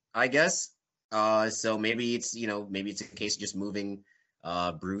less, I guess. So maybe it's a case of just moving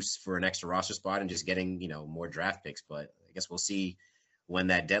Bruce for an extra roster spot and just getting, more draft picks. But I guess we'll see when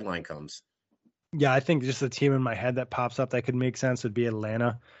that deadline comes. Yeah, I think just the team in my head that pops up that could make sense would be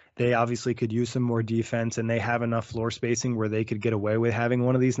Atlanta. They obviously could use some more defense, and they have enough floor spacing where they could get away with having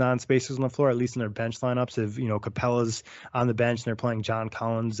one of these non-spacers on the floor, at least in their bench lineups. If, Capella's on the bench and they're playing John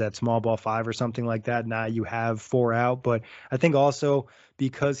Collins at small ball 5 or something like that, now you have 4 out. But I think also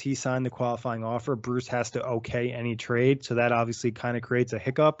because he signed the qualifying offer, Bruce has to okay any trade. So that obviously kind of creates a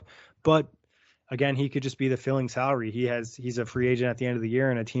hiccup. But again, he could just be the filling salary. He's a free agent at the end of the year,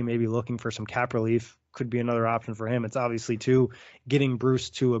 and a team maybe looking for some cap relief could be another option for him. It's obviously too getting Bruce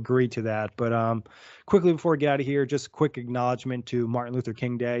to agree to that. But quickly before we get out of here, just a quick acknowledgement to Martin Luther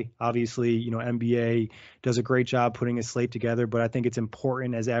King Day. Obviously, NBA does a great job putting a slate together, but I think it's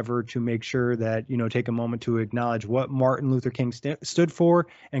important as ever to make sure that, take a moment to acknowledge what Martin Luther King stood for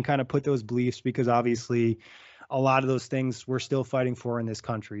and kind of put those beliefs, because obviously a lot of those things we're still fighting for in this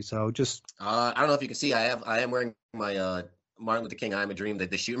country. So just I don't know if you can see, I am wearing my Martin Luther King I Am a Dream,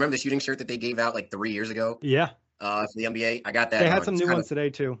 remember the shooting shirt that they gave out like 3 years ago? Yeah. For the NBA. I got that. They had some new ones today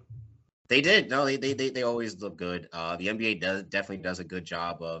too. They did. No, they always look good. The NBA definitely does a good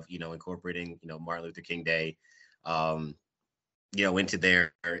job of, incorporating, Martin Luther King Day. into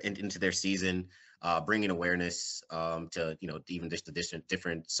their season, bringing awareness to even just the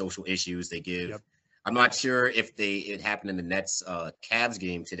different social issues they give. Yep. I'm not sure if it happened in the Nets Cavs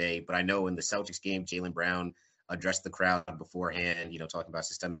game today, but I know in the Celtics game, Jaylen Brown addressed the crowd beforehand, talking about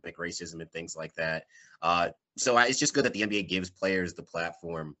systemic racism and things like that. So it's just good that the NBA gives players the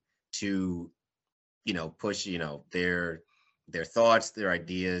platform to, push, their thoughts, their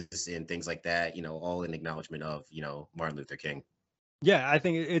ideas, and things like that, all in acknowledgement of, Martin Luther King. Yeah, I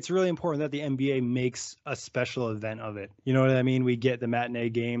think it's really important that the NBA makes a special event of it. You know what I mean? We get the matinee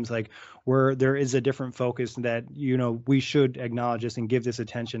games, like where there is a different focus that, we should acknowledge this and give this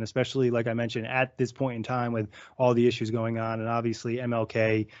attention, especially like I mentioned at this point in time with all the issues going on. And obviously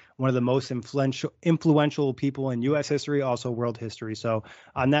MLK, one of the most influential people in U.S. history, also world history. So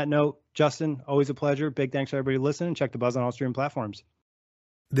on that note, Justin, always a pleasure. Big thanks to everybody listening. Check the Buzz on all streaming platforms.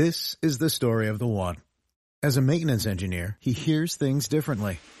 This is the story of the one. As a maintenance engineer, he hears things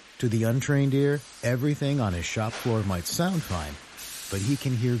differently. To the untrained ear, everything on his shop floor might sound fine, but he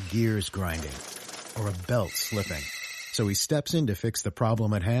can hear gears grinding or a belt slipping. So he steps in to fix the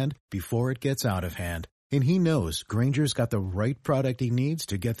problem at hand before it gets out of hand. And he knows Grainger's got the right product he needs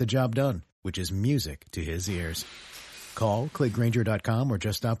to get the job done, which is music to his ears. Call, click Grainger.com, or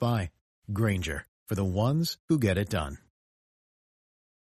just stop by. Grainger, for the ones who get it done.